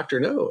playing Dr.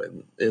 No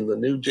in the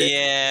new James.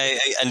 Yeah,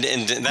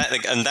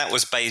 and that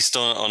was based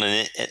on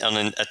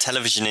a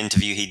television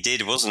interview he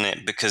did, wasn't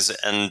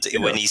it?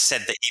 When he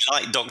said that he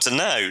liked Dr.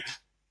 No.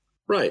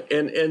 Right,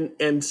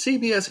 and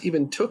CBS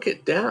even took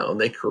it down.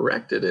 They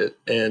corrected it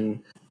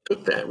and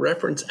took that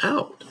reference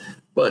out.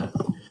 But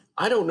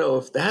I don't know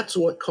if that's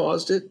what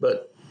caused it,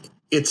 but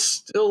it's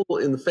still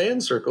in the fan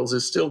circles.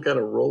 It's still kind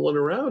of rolling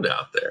around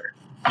out there.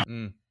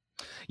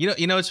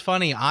 It's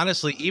funny.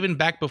 Honestly, even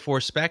back before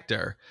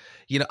Spectre,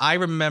 I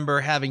remember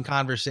having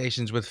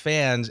conversations with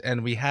fans,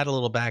 and we had a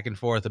little back and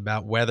forth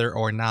about whether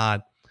or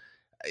not,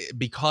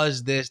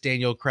 because this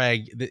Daniel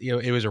Craig,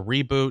 it was a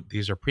reboot.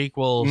 These are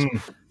prequels.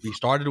 We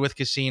started with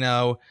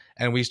Casino,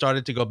 and we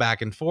started to go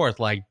back and forth.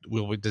 Like,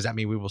 does that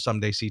mean we will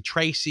someday see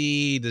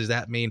Tracy? Does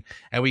that mean?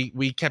 And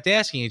we kept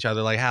asking each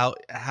other, like,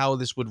 how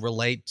this would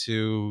relate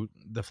to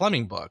the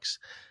Fleming books.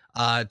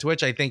 To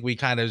which I think we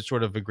kind of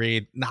sort of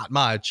agreed, not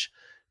much,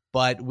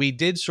 but we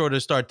did sort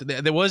of start.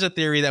 There was a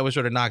theory that was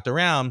sort of knocked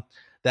around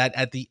that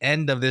at the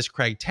end of this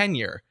Craig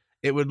tenure,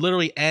 it would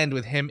literally end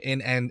with him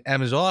in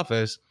M's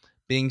office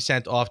being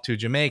sent off to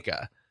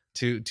Jamaica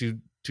to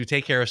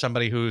take care of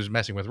somebody who's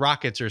messing with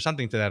rockets or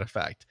something to that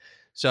effect.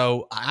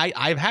 So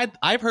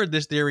I've heard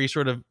this theory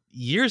sort of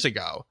years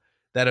ago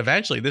that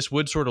eventually this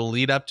would sort of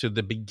lead up to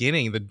the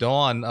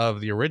dawn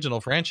of the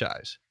original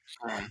franchise.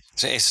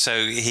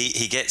 So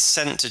he gets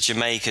sent to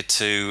Jamaica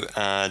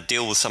to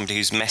deal with somebody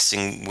who's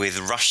messing with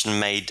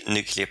Russian-made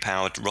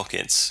nuclear-powered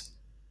rockets.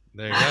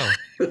 There you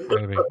go.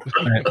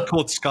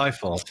 Called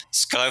Skyfall.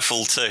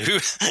 Skyfall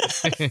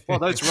 2. Well,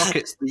 those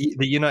rockets,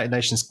 the United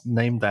Nations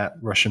named that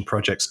Russian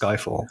project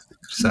Skyfall.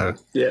 So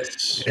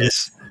yes.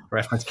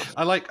 Reference.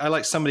 I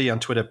like somebody on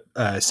Twitter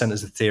sent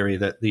us a theory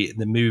that the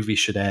movie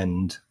should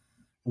end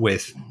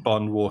with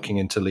Bond walking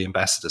into the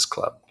Ambassadors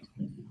Club.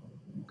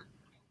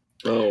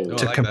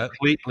 To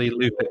completely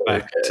loop it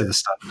back to the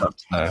start of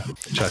Dr. No,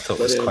 which I thought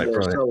was quite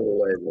brilliant.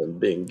 Way than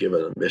being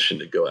given a mission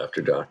to go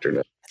after Dr.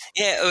 No.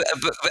 Yeah,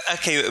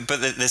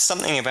 but there's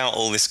something about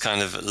all this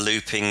kind of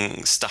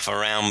looping stuff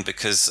around,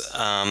 because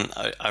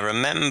I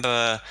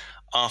remember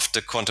after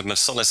Quantum of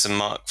Solace, and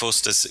Mark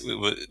Forster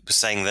was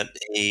saying that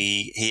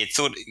he had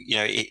thought,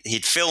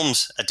 he'd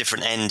filmed a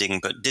different ending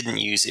but didn't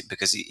use it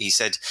because he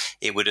said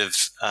it would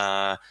have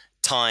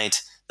tied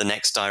the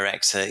next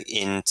director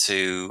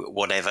into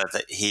whatever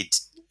that he'd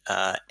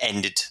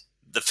ended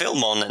the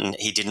film on, and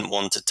he didn't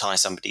want to tie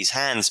somebody's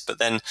hands. But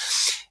then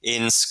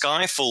in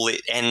Skyfall,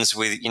 it ends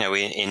with,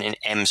 in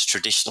M's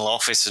traditional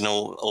office and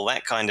all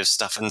that kind of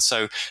stuff. And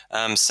so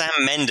Sam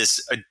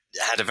Mendes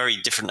had a very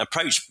different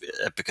approach,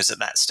 because at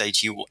that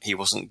stage he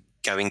wasn't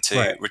going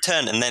to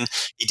return. And then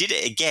he did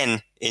it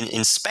again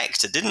in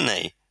Spectre, didn't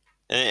he?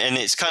 And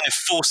it's kind of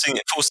forcing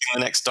the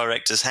next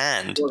director's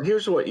hand. Well,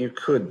 here's what you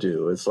could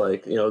do. It's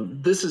like,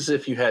 this is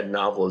if you had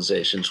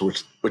novelizations,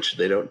 which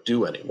they don't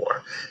do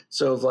anymore.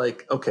 So it's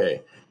like,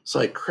 okay, it's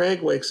like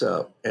Craig wakes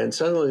up and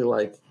suddenly,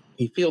 like,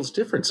 he feels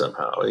different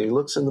somehow. And he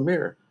looks in the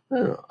mirror.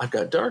 Oh, I've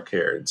got dark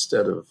hair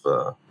instead of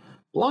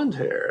blonde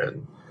hair,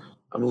 and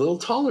I'm a little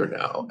taller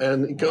now.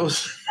 And he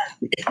goes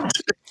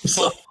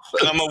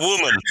and I'm a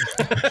woman.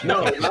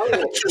 No, in other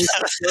words,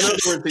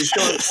 he's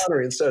Sean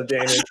Connery instead of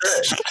Daniel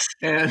Craig.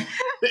 And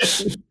I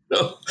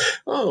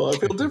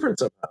feel different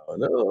somehow.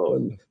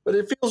 No, but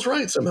it feels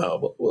right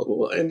somehow.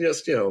 And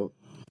just,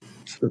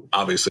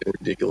 obviously a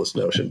ridiculous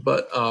notion,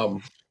 but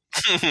but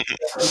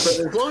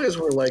as long as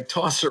we're like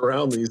tossing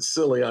around these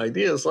silly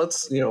ideas,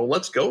 let's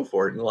go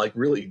for it and like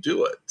really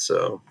do it.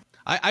 So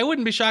I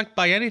wouldn't be shocked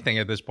by anything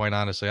at this point,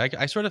 honestly.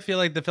 I sort of feel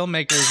like the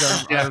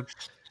filmmakers are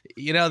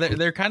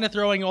they're kind of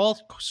throwing all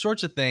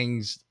sorts of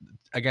things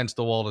against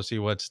the wall to see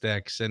what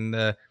sticks. And,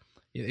 I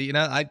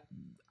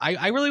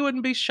really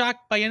wouldn't be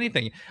shocked by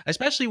anything,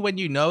 especially when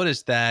you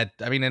notice that,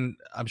 and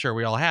I'm sure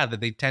we all have, that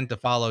they tend to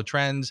follow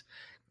trends.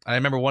 I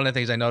remember one of the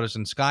things I noticed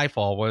in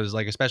Skyfall was,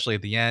 like, especially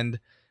at the end,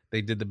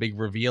 they did the big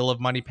reveal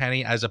of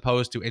Moneypenny, as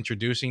opposed to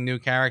introducing new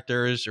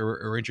characters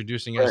or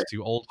introducing us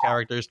to old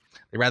characters.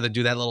 They rather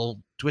do that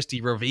little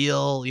twisty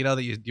reveal,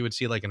 that you would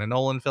see like in a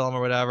Nolan film or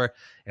whatever.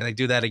 And they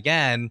do that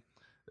again,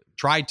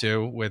 tried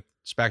to with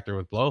Spectre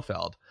with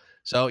Blofeld.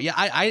 So yeah,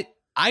 I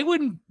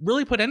wouldn't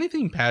really put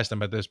anything past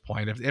them at this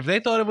point. If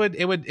they thought it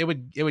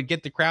would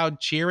get the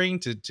crowd cheering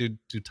to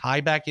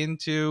tie back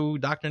into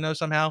Dr. No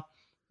somehow,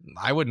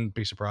 I wouldn't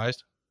be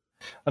surprised.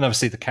 And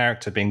obviously the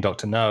character being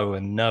Dr. No,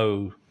 and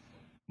No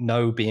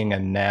being a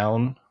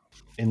noun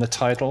in the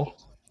title,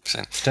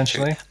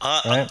 potentially.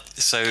 Right?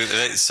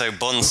 So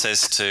Bond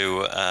says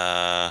to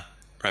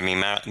Rami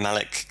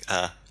Malek,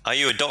 "Are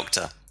you a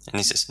doctor?" And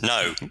he says,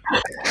 "No."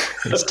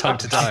 It's time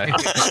to die.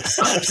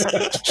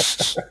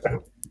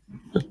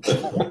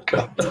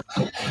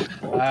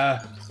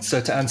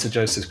 So to answer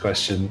Joseph's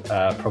question,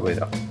 probably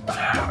not.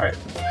 All right.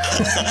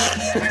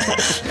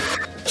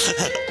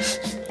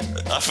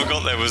 I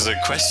forgot there was a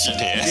question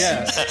here.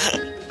 Yeah.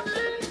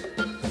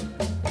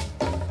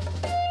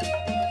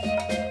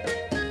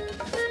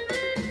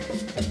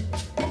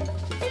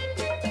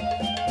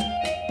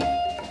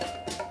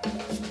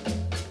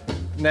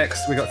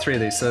 Next, we got three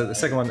of these. So the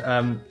second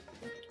one,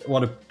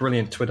 what a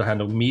brilliant Twitter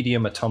handle,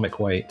 Medium Atomic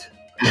Weight,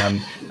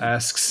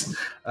 asks,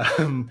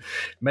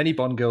 many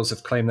Bond girls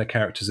have claimed their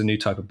character as a new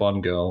type of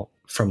Bond girl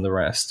from the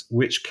rest.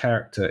 Which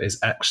character is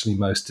actually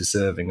most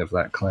deserving of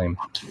that claim?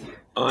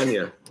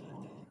 Anya.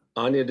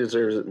 Anya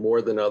deserves it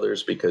more than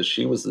others because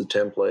she was the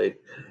template.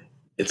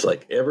 It's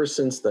like ever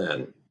since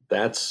then,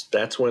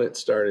 that's when it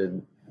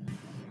started.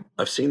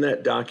 I've seen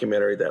that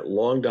documentary, that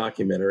long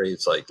documentary.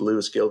 It's like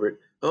Lewis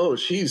Gilbert. Oh,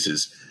 she's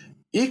his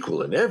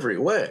equal in every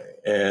way.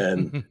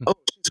 And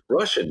she's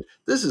Russian.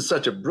 This is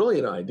such a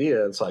brilliant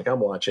idea. It's like I'm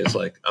watching. It's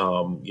like,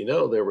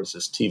 there was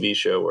this TV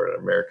show where an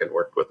American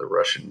worked with a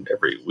Russian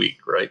every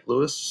week, right,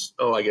 Lewis?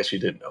 Oh, I guess you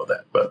didn't know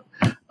that. But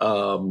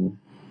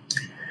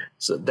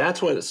so that's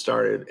when it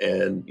started.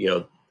 And,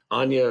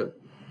 Anya,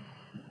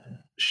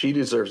 she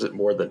deserves it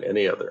more than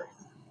any other,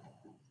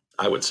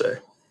 I would say.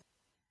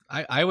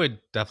 I would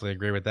definitely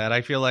agree with that.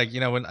 I feel like,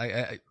 when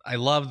I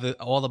love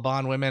all the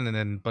Bond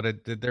women,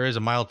 but there is a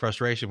mild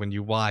frustration when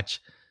you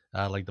watch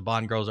like the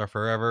Bond Girls Are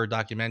Forever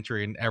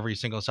documentary, and every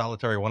single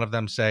solitary one of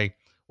them say,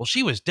 well,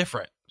 she was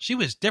different. She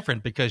was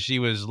different because she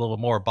was a little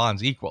more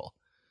Bond's equal.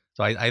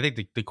 So I think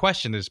the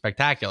question is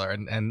spectacular,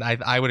 and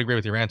I would agree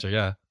with your answer.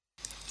 Yeah.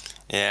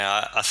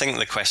 Yeah, I think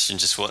the question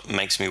just what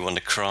makes me want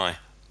to cry.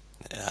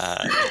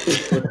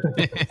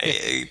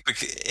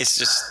 It's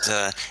just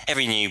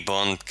every new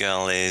Bond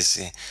girl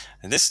is.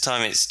 This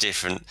time it's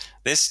different.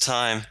 This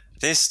time,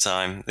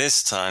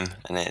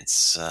 and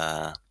it's.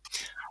 I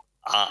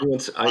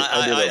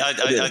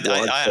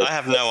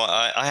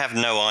have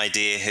no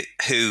idea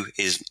who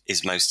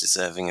is most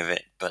deserving of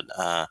it, but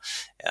I'm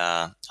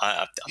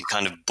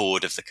kind of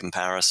bored of the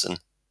comparison.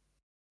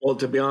 Well,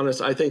 to be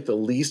honest, I think the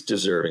least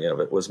deserving of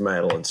it was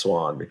Madeline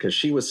Swan, because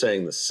she was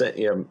saying the same.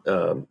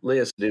 Léa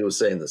Seydoux was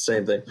saying the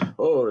same thing.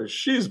 Oh,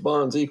 she's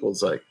Bond's equal.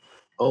 It's like,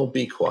 oh,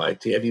 be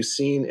quiet. Have you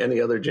seen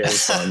any other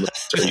James Bond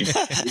movies?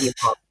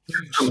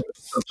 Some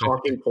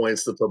talking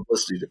points the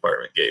publicity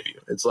department gave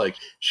you. It's like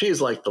she's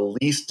like the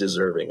least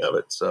deserving of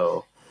it.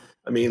 So,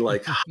 I mean,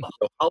 like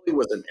Holly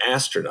was an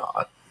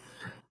astronaut.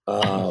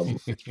 For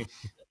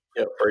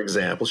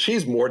example,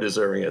 she's more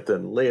deserving it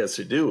than Léa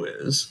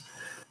Seydoux is.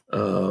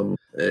 I'm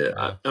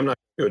not going to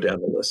go down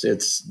the list.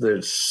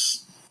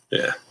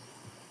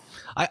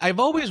 I've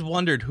always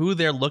wondered who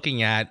they're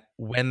looking at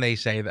when they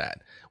say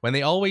that. When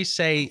they always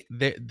say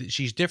that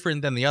she's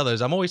different than the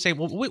others, I'm always saying,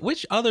 well,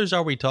 which others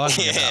are we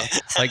talking about?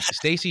 Like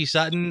Stacey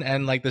Sutton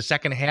and like the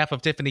second half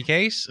of Tiffany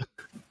Case?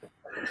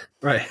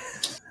 Right.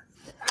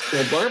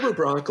 Well, Barbara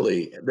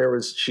Broccoli,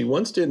 she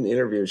once did an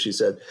interview. She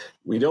said,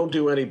 "We don't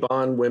do any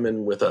Bond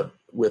women with a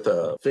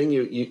thing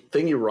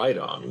you write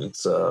on.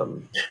 It's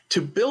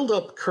to build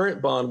up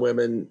current Bond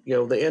women.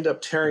 They end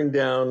up tearing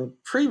down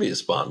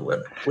previous Bond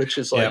women, which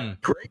is like a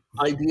great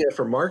idea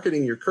for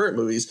marketing your current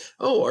movies.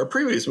 Oh, our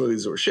previous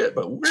movies were shit,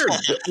 but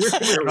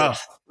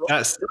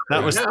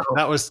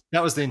that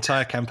was the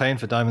entire campaign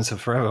for Diamonds Are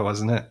Forever,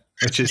 wasn't it?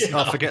 Which is,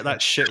 forget that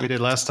shit we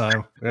did last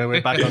time.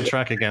 We're back on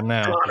track again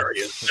now.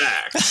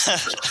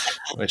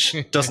 Which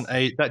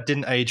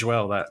didn't age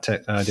well, that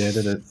idea,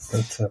 did it?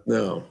 But,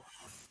 no.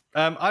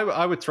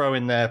 I would throw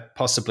in there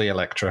possibly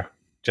Elektra,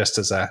 just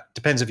as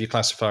depends if you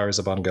classify her as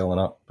a Bond girl or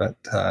not, but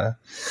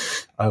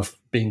of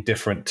being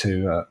different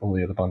to all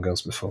the other Bond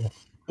girls before.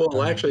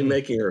 Well, actually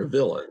making her a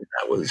villain,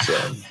 that was...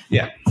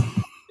 Yeah.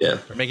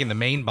 Or making the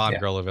main Bond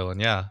girl a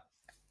villain, yeah.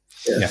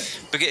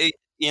 But,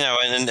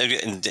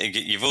 and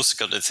you've also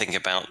got to think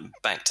about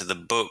back to the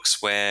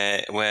books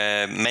where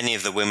many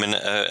of the women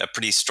are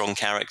pretty strong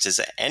characters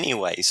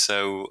anyway.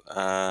 So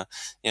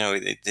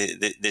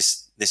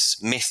this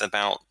myth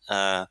about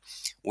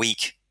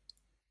weak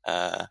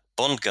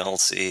Bond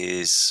girls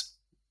is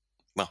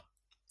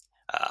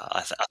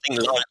I think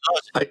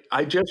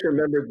I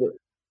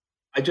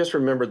just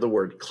remembered the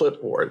word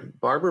clipboard.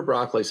 Barbara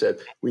Broccoli said,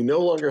 "We no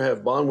longer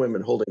have Bond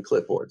women holding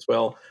clipboards."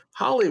 Well,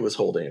 Holly was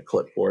holding a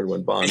clipboard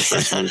when Bond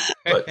first moved,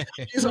 but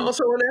she's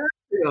also an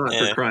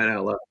astronaut for crying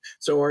out loud.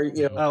 So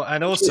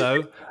and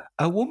also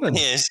a woman.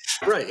 Yes.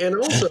 Right. And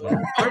also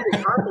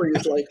Barbara Broccoli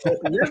is like,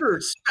 never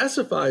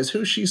specifies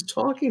who she's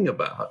talking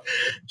about.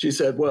 She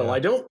said, well, I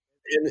don't,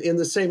 in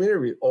the same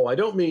interview, I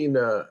don't mean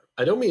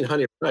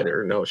Honey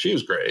Rider. No, she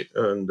was great.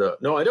 And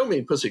no, I don't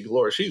mean Pussy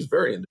Galore. She's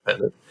very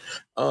independent.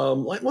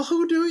 Well,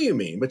 who do you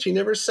mean? But she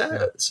never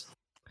says.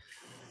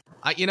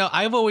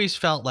 I've always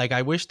felt like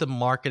I wish the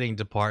marketing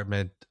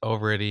department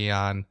over at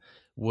Eon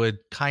would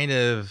kind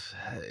of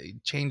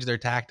change their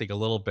tactic a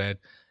little bit.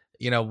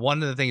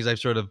 One of the things I've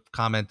sort of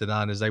commented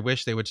on is I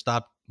wish they would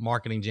stop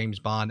marketing James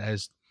Bond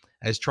as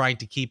trying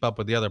to keep up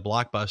with the other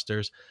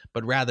blockbusters,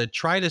 but rather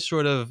try to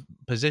sort of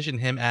position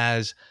him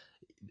as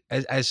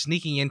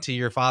sneaking into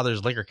your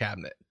father's liquor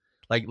cabinet.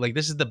 Like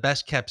this is the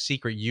best kept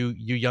secret you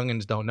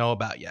youngins don't know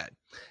about yet.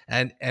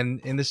 And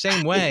in the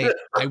same way,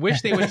 I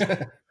wish they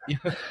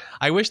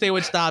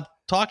would stop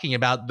talking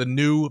about the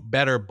new,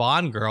 better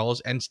Bond girls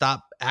and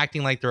stop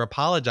acting like they're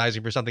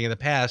apologizing for something in the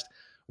past.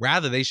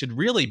 Rather, they should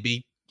really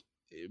be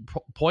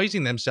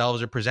poising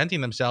themselves or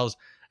presenting themselves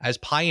as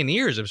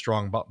pioneers of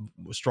strong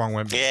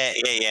women.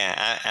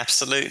 Yeah,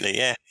 absolutely,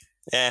 yeah.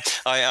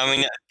 I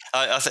mean,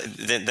 I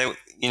think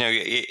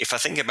if I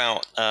think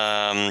about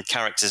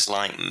characters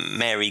like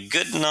Mary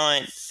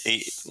Goodnight,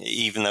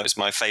 even though it's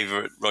my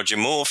favorite Roger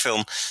Moore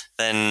film,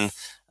 then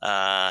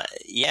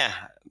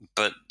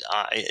but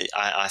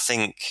I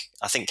think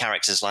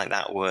characters like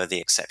that were the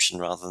exception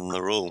rather than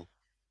the rule.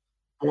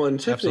 Well, in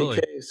Tiffany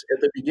Case, at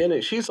the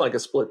beginning, she's like a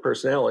split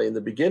personality. In the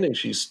beginning,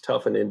 she's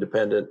tough and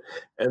independent.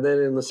 And then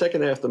in the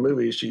second half of the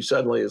movie, she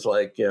suddenly is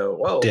like,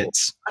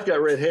 I've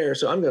got red hair,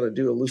 so I'm going to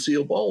do a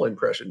Lucille Ball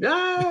impression.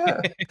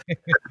 Ah!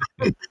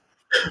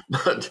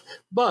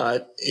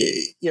 But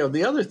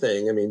the other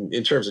thing, I mean,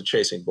 in terms of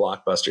chasing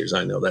blockbusters,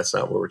 I know that's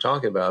not what we're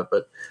talking about,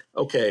 but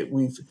okay,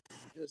 we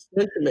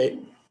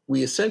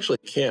essentially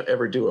can't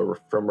ever do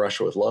From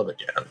Russia with Love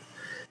again.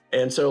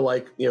 And so,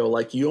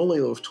 You Only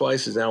Live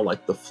Twice is now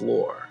like the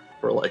floor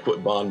for like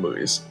what Bond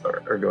movies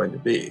are going to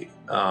be.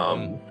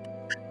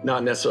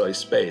 Not necessarily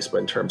space, but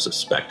in terms of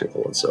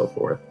spectacle and so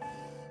forth.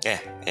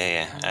 Yeah,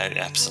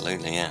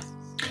 absolutely, yeah.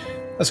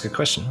 That's a good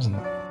question, isn't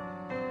it?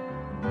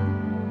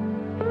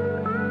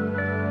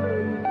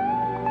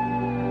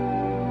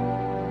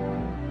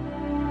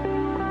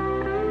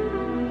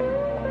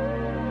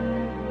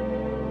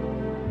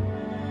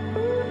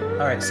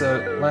 All right,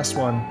 so last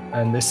one,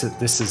 and this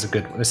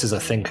is a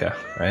thinker,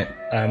 right?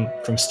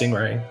 From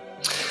Stingray.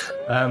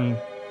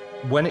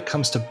 When it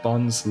comes to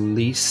Bond's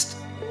least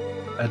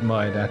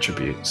admired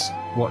attributes,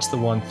 what's the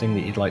one thing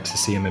that you'd like to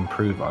see him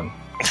improve on?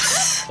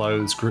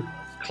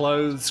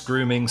 Clothes,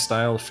 grooming,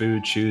 style,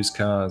 food, shoes,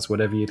 cars,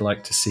 whatever you'd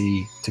like to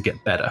see to get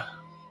better.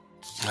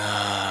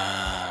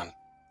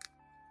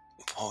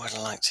 What would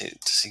I like to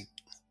see?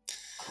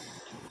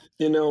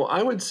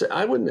 I would say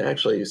I wouldn't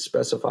actually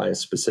specify a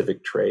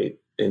specific trait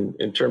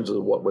in terms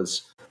of what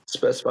was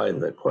specified in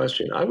the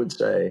question. I would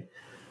say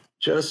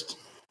just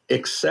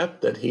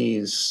accept that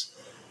he's,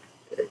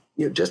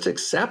 just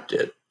accept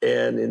it.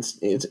 And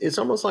it's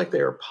almost like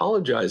they're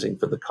apologizing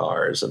for the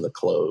cars and the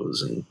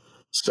clothes and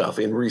stuff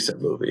in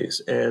recent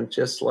movies. And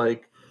just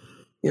like,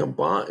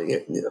 Bond,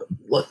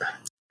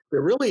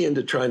 they're really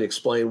into trying to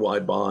explain why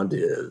Bond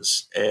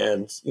is.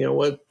 And you know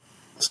what?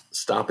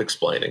 Stop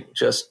explaining.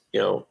 Just,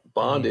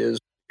 Bond is.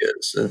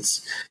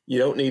 You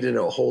don't need to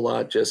know a whole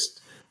lot. Just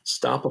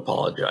stop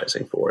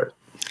apologizing for it.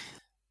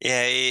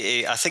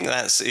 Yeah, I think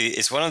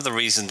it's one of the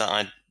reasons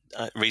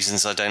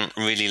I don't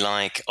really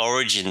like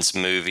Origins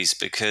movies,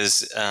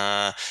 because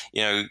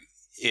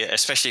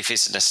especially if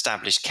it's an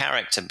established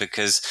character,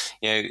 because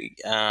you're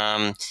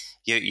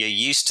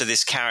used to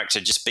this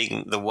character just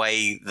being the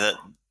way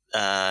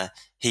that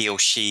he or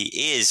she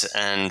is,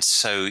 and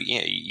so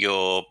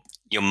your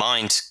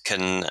mind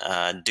can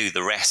do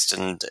the rest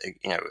and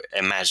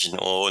imagine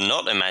or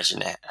not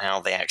imagine how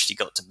they actually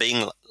got to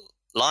being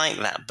like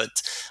that.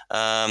 But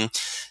I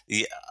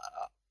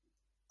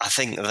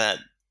think that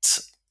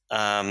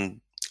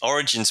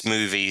Origins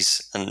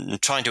movies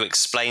and trying to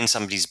explain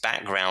somebody's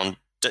background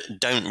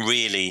don't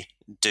really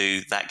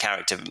do that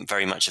character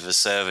very much of a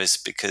service,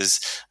 because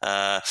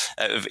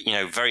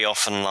very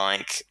often,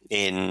 like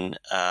in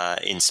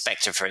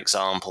Spectre, for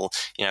example,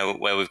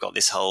 where we've got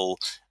this whole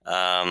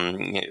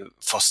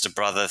foster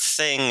brother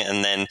thing,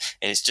 and then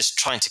it's just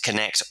trying to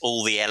connect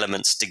all the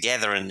elements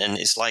together, and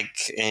it's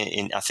like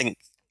I think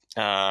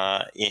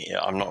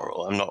I'm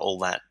not all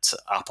that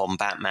up on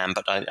Batman,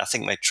 but I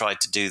think they tried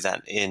to do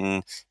that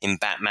in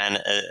Batman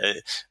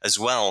as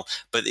well.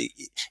 But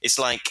it's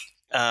like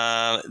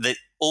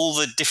all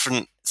the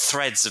different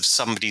threads of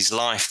somebody's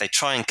life, they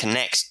try and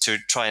connect to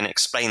try and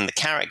explain the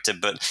character,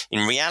 but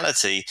in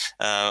reality,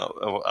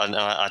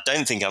 I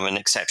don't think I'm an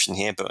exception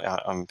here, but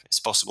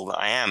it's possible that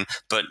I am,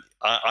 but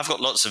I've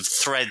got lots of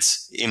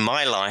threads in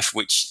my life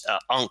which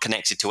aren't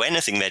connected to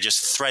anything. They're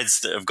just threads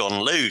that have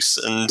gone loose,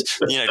 and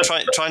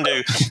trying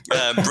to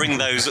bring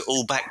those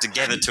all back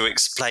together to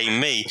explain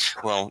me,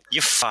 well,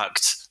 you're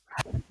fucked.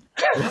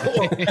 Go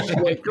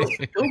back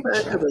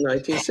to the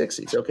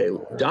 1960s. Okay,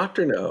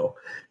 Dr. No.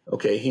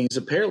 Okay, he's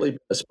apparently been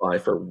a spy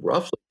for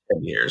roughly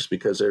 10 years,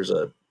 because there's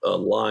a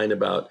line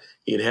about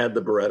he'd had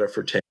the Beretta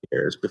for 10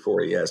 years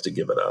before he has to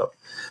give it up.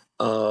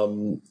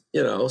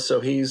 So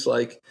he's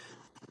like,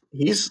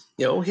 he's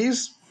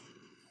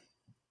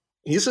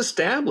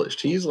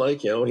established. He's like,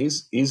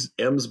 he's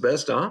M's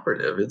best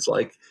operative. It's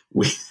like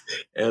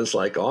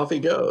off he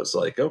goes.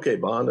 Like, okay,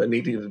 Bond, I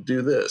need you to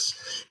do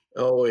this.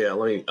 Oh yeah,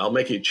 I'll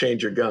make you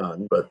change your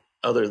gun. But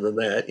other than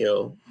that,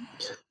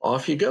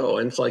 off you go.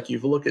 And it's like, you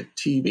look at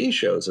TV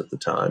shows at the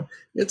time,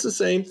 it's the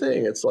same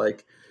thing. It's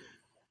like,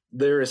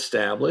 they're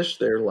established.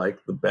 They're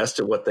like the best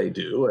at what they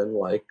do. And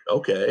like,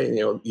 okay,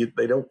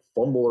 they don't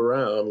fumble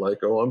around like,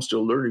 oh, I'm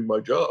still learning my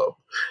job.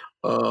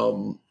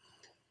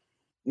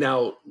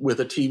 Now with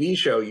a TV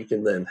show, you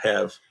can then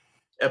have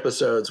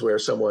episodes where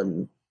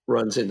someone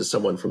runs into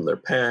someone from their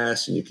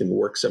past, and you can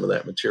work some of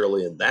that material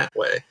in that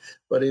way.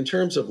 But in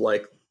terms of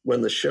like,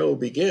 when the show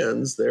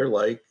begins, they're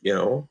like,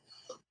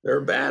 they're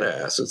a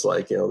badass. It's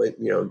like,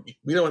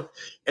 we don't,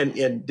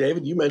 and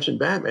David, you mentioned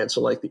Batman. So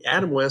like the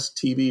Adam West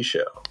TV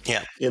show,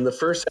 yeah, in the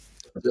first,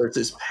 there's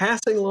this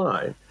passing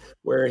line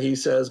where he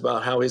says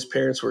about how his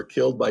parents were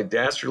killed by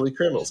dastardly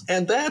criminals.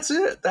 And that's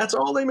it. That's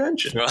all they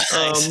mention. Right.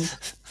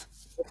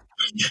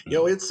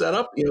 It's set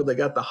up, they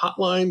got the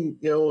hotline,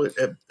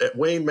 at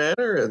Wayne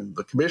Manor, and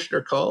the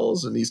commissioner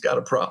calls and he's got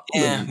a problem.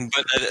 Yeah,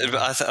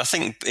 but I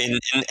think in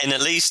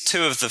at least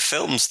two of the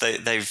films,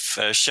 they've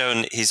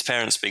shown his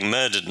parents being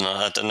murdered, and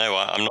I don't know,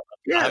 I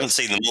haven't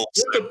seen them all.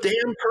 Look at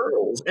damn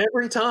pearls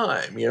every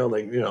time,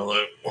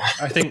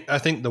 I think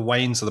the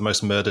Waynes are the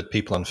most murdered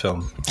people on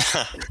film.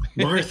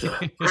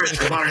 Martha.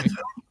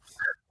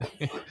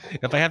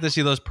 If I have to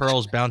see those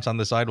pearls bounce on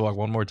the sidewalk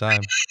one more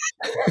time.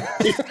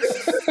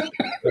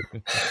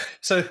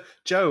 So,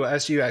 Joe,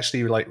 as you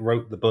actually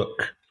wrote the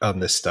book on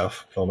this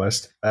stuff,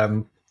 almost,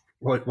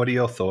 what are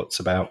your thoughts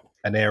about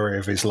an area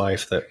of his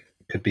life that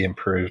could be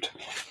improved?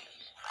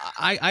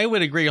 I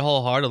would agree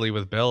wholeheartedly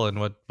with Bill and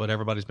what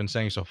everybody's been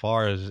saying so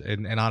far,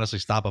 and honestly,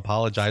 stop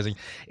apologizing.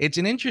 It's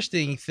an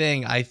interesting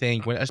thing, I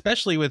think,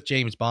 especially with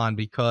James Bond,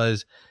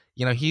 because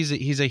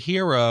he's a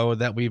hero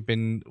that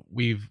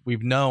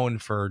we've known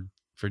for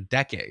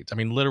decades. I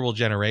mean, literal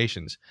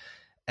generations,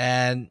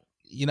 and.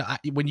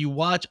 When you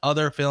watch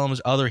other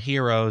films, other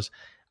heroes,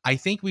 I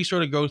think we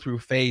sort of go through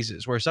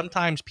phases where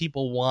sometimes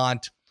people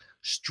want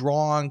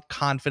strong,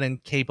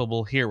 confident,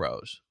 capable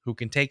heroes who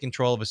can take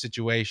control of a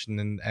situation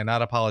and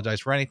not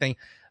apologize for anything.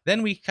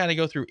 Then we kind of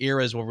go through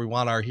eras where we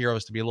want our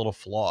heroes to be a little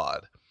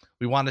flawed.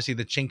 We want to see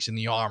the chinks in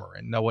the armor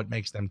and know what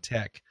makes them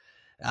tick.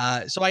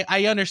 So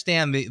I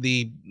understand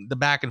the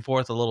back and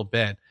forth a little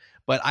bit,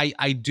 but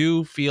I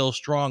do feel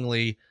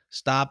strongly,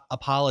 stop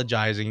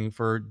apologizing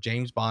for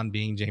James Bond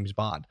being James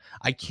Bond.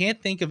 I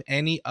can't think of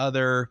any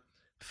other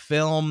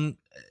film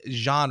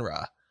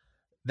genre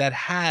that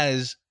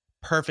has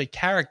perfect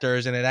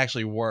characters and it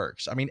actually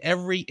works. I mean,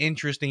 every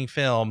interesting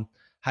film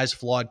has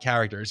flawed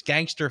characters.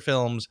 Gangster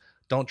films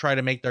don't try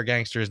to make their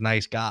gangsters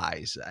nice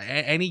guys.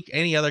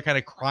 Any other kind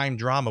of crime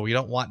drama, we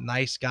don't want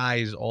nice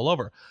guys all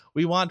over.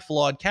 We want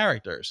flawed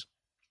characters.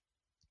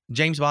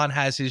 James Bond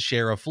has his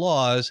share of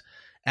flaws,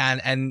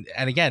 and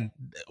again,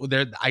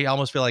 there I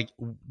almost feel like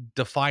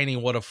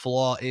defining what a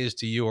flaw is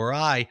to you or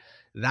I,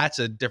 that's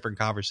a different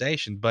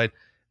conversation. But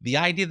the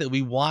idea that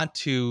we want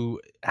to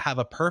have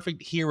a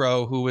perfect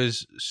hero who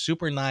is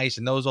super nice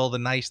and knows all the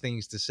nice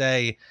things to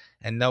say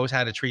and knows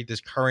how to treat this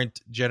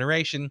current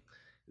generation,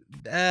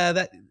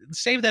 that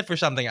save that for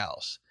something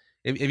else.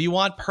 If you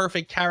want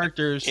perfect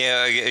characters, save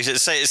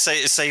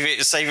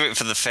it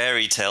for the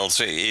fairy tales.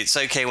 It's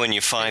okay when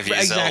you're 5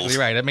 years old. Exactly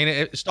right. I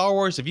mean, Star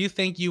Wars. If you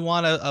think you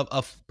want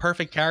a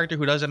perfect character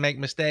who doesn't make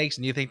mistakes,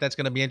 and you think that's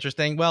going to be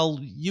interesting, well,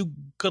 you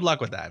good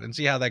luck with that and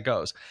see how that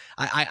goes.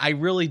 I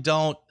really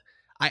don't.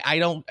 I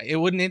don't. It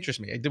wouldn't interest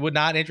me. It would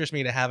not interest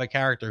me to have a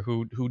character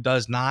who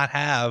does not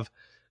have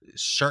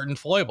certain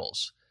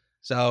foibles.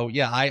 So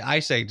yeah, I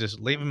say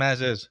just leave him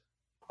as is.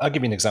 I'll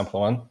give you an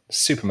example. One,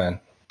 Superman.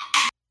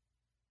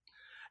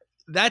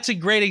 That's a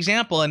great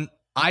example, and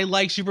I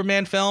like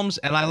Superman films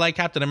and I like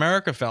Captain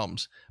America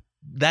films.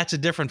 That's a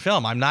different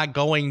film. I'm not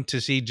going to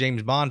see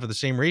James Bond for the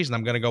same reason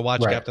I'm going to go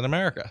watch Captain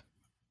America.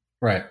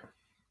 Right.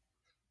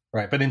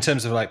 But in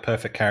terms of like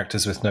perfect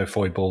characters with no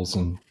foibles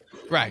and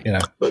right, you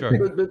know, but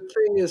the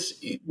thing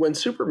is, when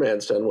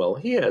Superman's done well,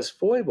 he has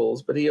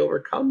foibles, but he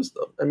overcomes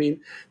them. I mean,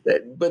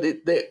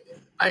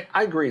 I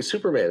agree.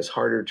 Superman is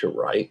harder to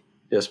write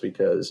just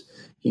because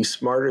he's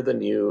smarter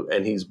than you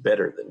and he's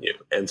better than you,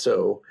 and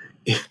so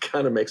it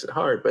kind of makes it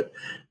hard. But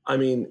I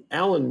mean,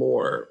 Alan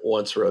Moore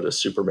once wrote a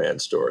Superman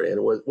story,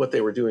 and what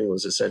they were doing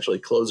was essentially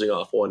closing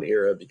off one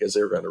era because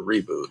they were going to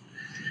reboot.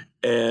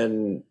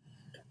 And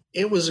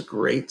it was a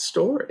great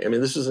story. I mean,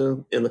 this is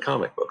in the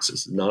comic books.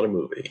 It's not a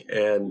movie.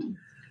 And,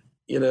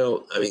 you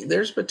know, I mean,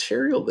 there's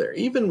material there.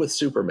 Even with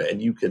Superman,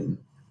 you can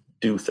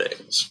do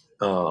things.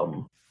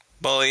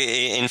 Well,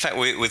 in fact,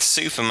 with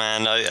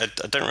Superman, I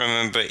don't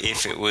remember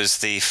if it was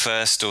the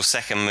first or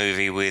second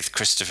movie with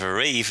Christopher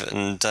Reeve,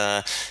 and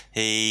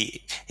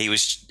he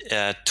was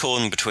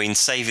torn between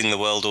saving the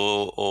world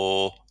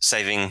or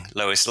saving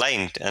Lois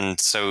Lane, and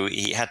so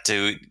he had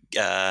to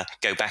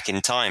go back in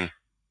time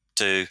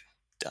to,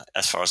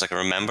 as far as I can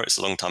remember, it's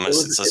a long time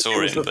since I saw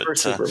it. But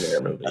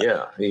Superman movie,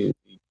 yeah, it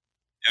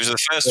was the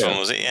first one,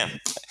 was it? Yeah.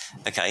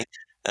 Okay.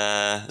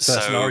 So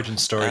that's an origin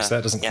story, so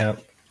that doesn't count.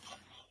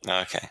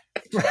 Okay.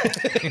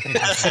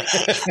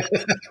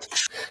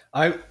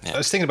 I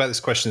was thinking about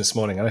this question this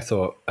morning, and I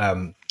thought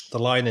the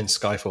line in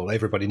Skyfall,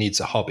 "Everybody needs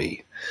a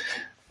hobby."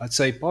 I'd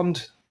say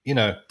Bond, you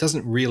know,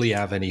 doesn't really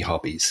have any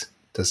hobbies,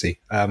 does he?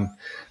 You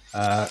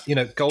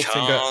know,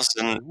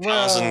 Goldfinger,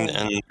 cars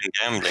and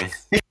gambling.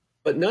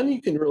 But none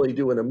you can really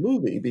do in a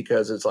movie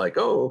because it's like,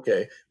 oh,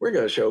 okay, we're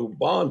going to show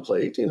Bond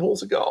play 18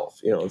 holes of golf.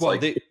 You know,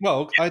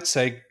 it's I'd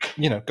say,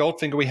 you know,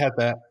 Goldfinger, we had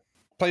that.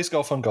 Plays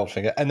golf on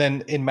Goldfinger, and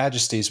then in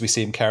Majesties we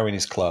see him carrying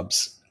his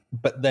clubs,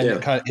 but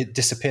then it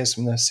disappears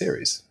from the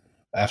series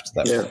after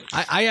that. Yeah.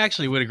 I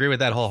actually would agree with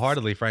that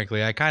wholeheartedly.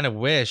 Frankly, I kind of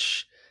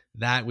wish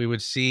that we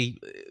would see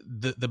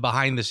the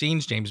behind the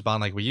scenes James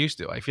Bond like we used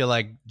to. I feel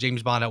like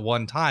James Bond at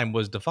one time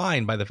was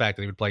defined by the fact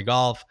that he would play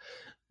golf,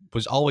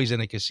 was always in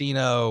a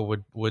casino,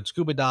 would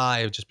scuba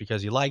dive just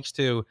because he likes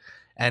to,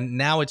 and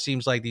now it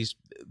seems like these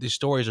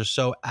stories are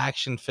so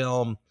action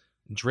film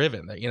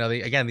driven that, you know,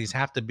 these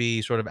have to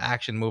be sort of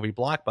action movie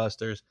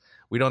blockbusters.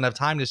 We don't have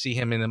time to see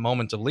him in the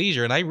moments of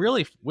leisure, and I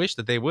really wish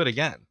that they would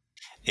again.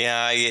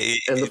 Yeah,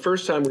 and the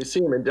first time we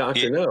see him in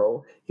Dr.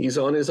 No, he's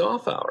on his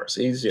off hours.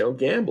 He's, you know,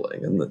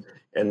 gambling,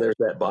 and there's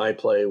that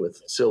byplay with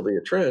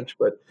Sylvia Trench,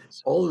 but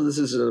all of this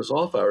is in his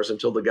off hours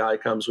until the guy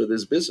comes with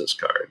his business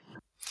card.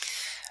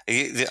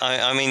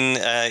 I mean,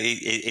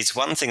 it's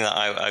one thing that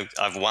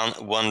I've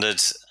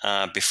wondered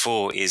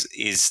before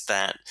is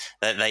that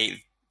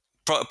they.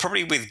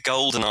 Probably with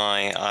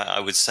GoldenEye, I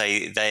would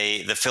say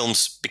the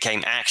films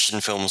became action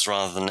films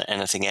rather than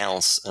anything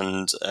else,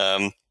 and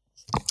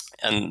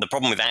the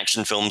problem with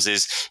action films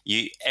is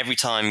every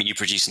time you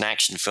produce an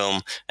action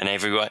film, and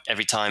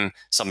every time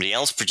somebody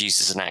else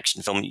produces an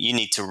action film, you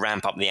need to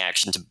ramp up the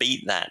action to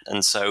beat that,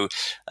 and so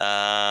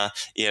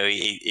you know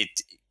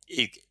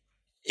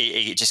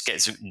it just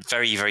gets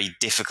very, very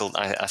difficult,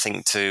 I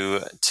think,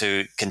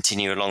 to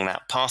continue along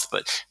that path.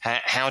 But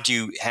how do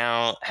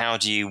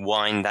you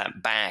wind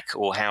that back,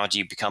 or how do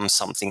you become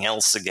something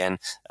else again,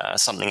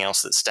 something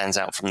else that stands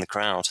out from the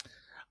crowd?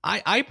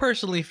 I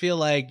personally feel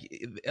like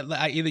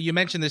either you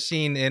mentioned the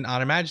scene in On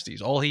Her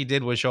Majesty's. All he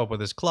did was show up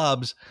with his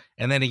clubs,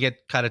 and then he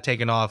get kind of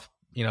taken off,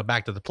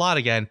 back to the plot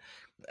again.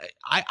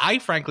 I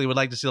frankly would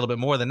like to see a little bit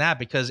more than that,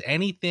 because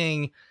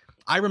anything.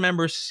 I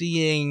remember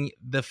seeing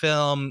the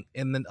film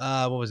in the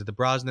what was it, the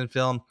Brosnan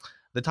film,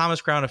 the Thomas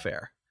Crown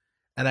Affair,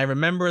 and I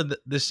remember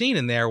the scene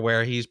in there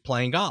where he's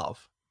playing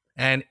golf,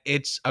 and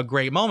it's a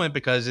great moment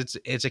because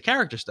it's a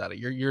character study.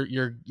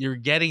 You're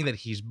getting that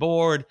he's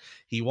bored.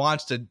 He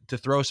wants to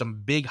throw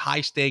some big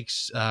high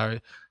stakes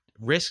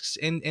risks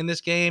in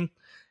this game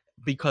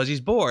because he's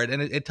bored,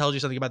 and it tells you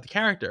something about the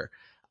character.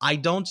 I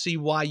don't see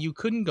why you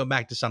couldn't go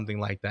back to something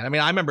like that. I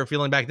mean, I remember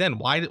feeling back then,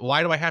 why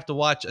do I have to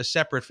watch a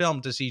separate film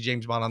to see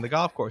James Bond on the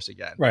golf course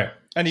again? Right.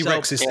 And he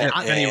wrecks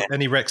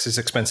his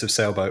expensive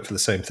sailboat for the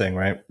same thing,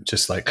 right?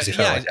 Just like, because he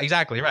felt like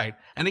exactly right.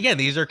 And again,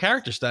 these are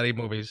character study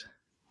movies.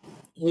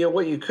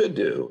 What you could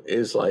do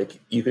is like,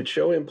 you could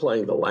show him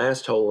playing the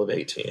last hole of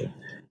 18,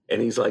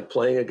 and he's like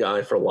playing a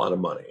guy for a lot of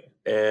money,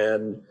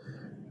 and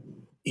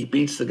he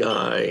beats the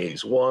guy,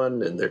 he's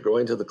won, and they're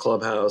going to the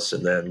clubhouse,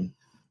 and then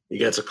he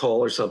gets a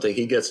call or something,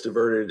 he gets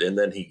diverted, and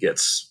then he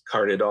gets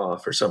carted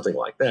off or something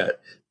like that.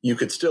 You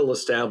could still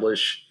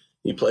establish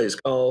he plays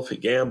golf, he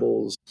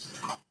gambles,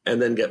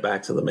 and then get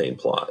back to the main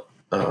plot.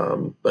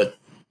 But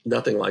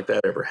nothing like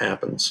that ever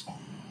happens.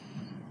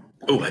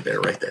 Oh, I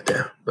better write that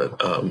down.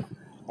 But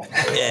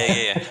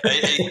yeah.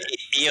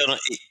 Eon,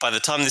 by the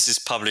time this is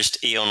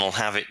published, Eon will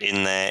have it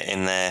in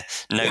their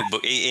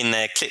notebook, in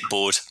their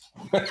clipboard,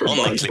 on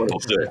their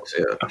clipboard.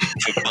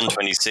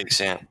 126,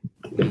 yeah.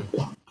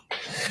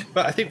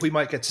 But I think we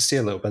might get to see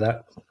a little bit of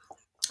that.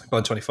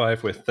 Bond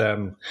 25 with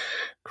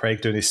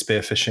Craig doing his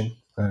spearfishing.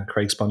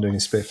 Craig's Bond doing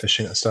his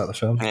spearfishing at the start of the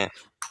film. Yeah.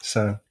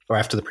 So, or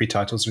after the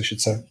pre-titles, we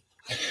should say.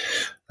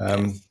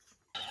 But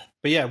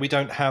yeah, we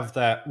don't have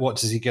that. What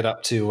does he get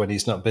up to when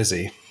he's not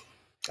busy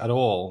at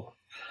all?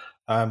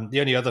 The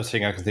only other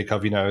thing I can think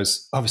of,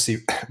 is obviously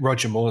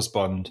Roger Moore's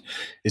Bond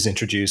is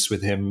introduced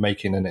with him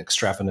making an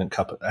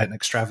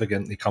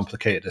extravagantly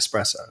complicated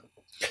espresso.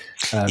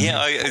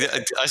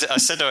 I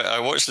said I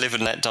watched Live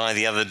and Let Die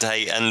the other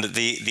day, and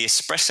the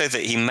espresso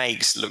that he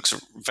makes looks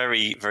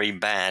very, very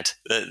bad.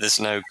 There's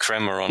no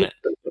crema on it.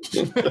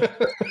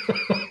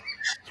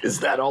 Is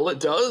that all it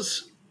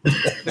does?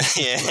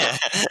 Yeah.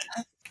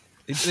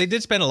 They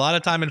did spend a lot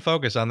of time and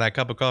focus on that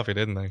cup of coffee,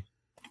 didn't they?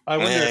 I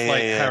wonder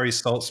if Harry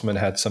Saltzman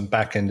had some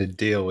back-ended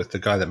deal with the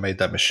guy that made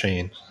that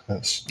machine.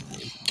 That's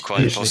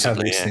quite usually possibly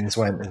how these things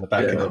went in the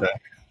back of the day.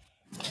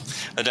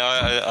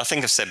 I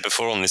think I've said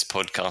before on this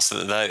podcast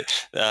that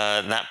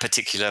that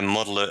particular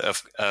model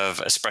of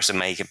espresso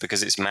maker,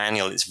 because it's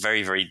manual, it's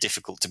very, very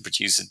difficult to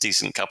produce a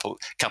decent cup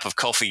of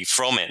coffee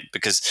from it,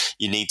 because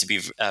you need to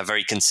be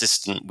very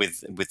consistent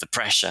with the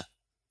pressure,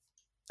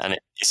 and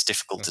it's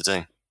difficult to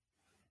do.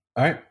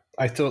 All right.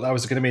 I thought that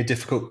was going to be a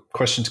difficult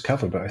question to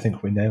cover, but I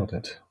think we nailed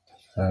it.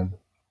 So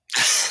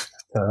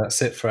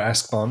that's it for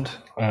Ask Bond.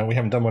 We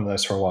haven't done one of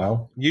those for a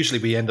while. Usually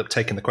we end up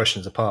taking the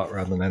questions apart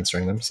rather than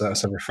answering them. So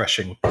that's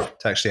refreshing to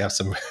actually have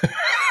some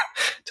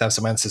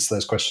answers to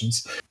those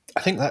questions.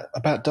 I think that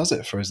about does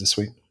it for us this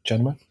week,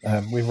 gentlemen.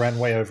 We ran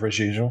way over as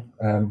usual.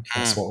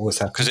 That's what always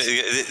happens.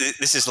 Because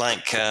this is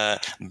like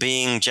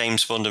being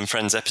James Bond and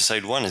Friends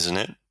episode 1, isn't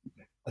it?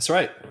 That's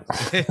right.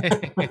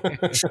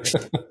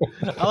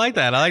 I like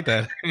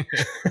that.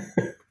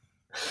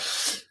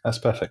 That's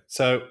perfect.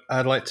 So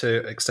I'd like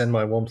to extend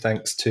my warm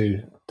thanks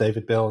to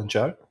David, Bill, and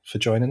Joe for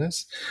joining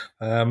us.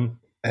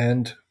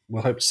 And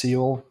we'll hope to see you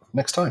all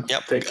next time.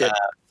 Yep. Thanks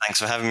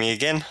for having me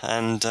again,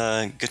 and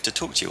good to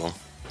talk to you all.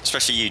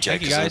 Especially you, Joe,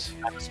 because I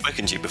haven't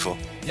spoken to you before.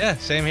 Yeah,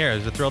 same here. It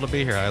was a thrill to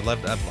be here. I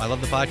love the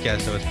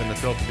podcast, so it's been a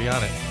thrill to be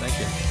on it. Thank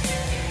you.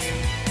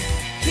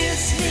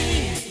 Kiss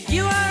me,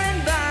 you are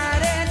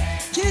invited.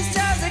 2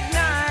 stars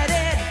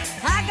ignited.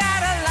 I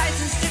got a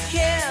license to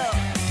kill.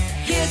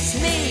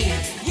 Kiss me,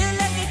 you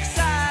look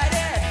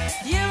excited.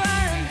 You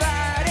are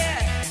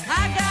invited.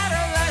 I got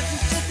a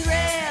license to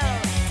thrill.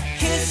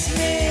 Kiss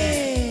me.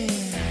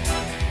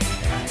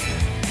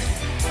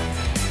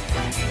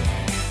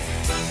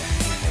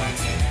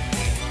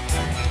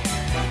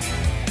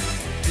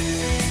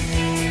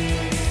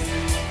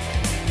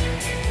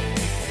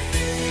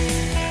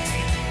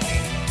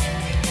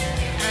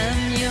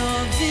 I'm your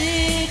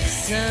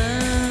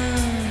vixen,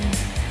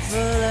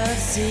 full of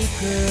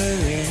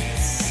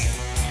secrets.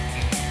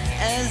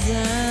 As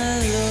I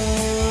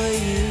lure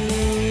you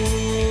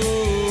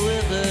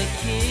with a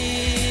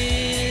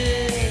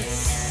kiss,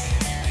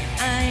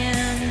 I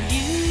am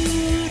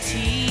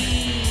beauty,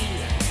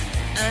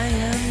 I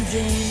am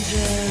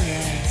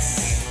dangerous.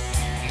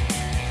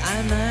 I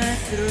might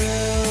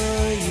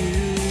throw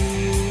you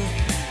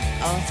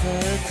off a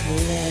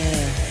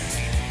cliff.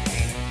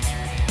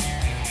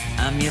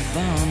 I'm your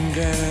Bond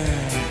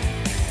girl.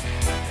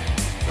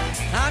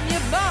 I'm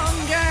your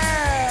Bond girl.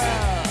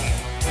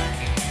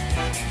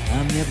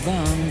 I'm your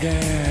Bond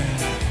girl.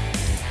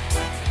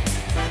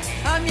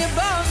 I'm your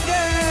Bond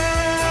girl.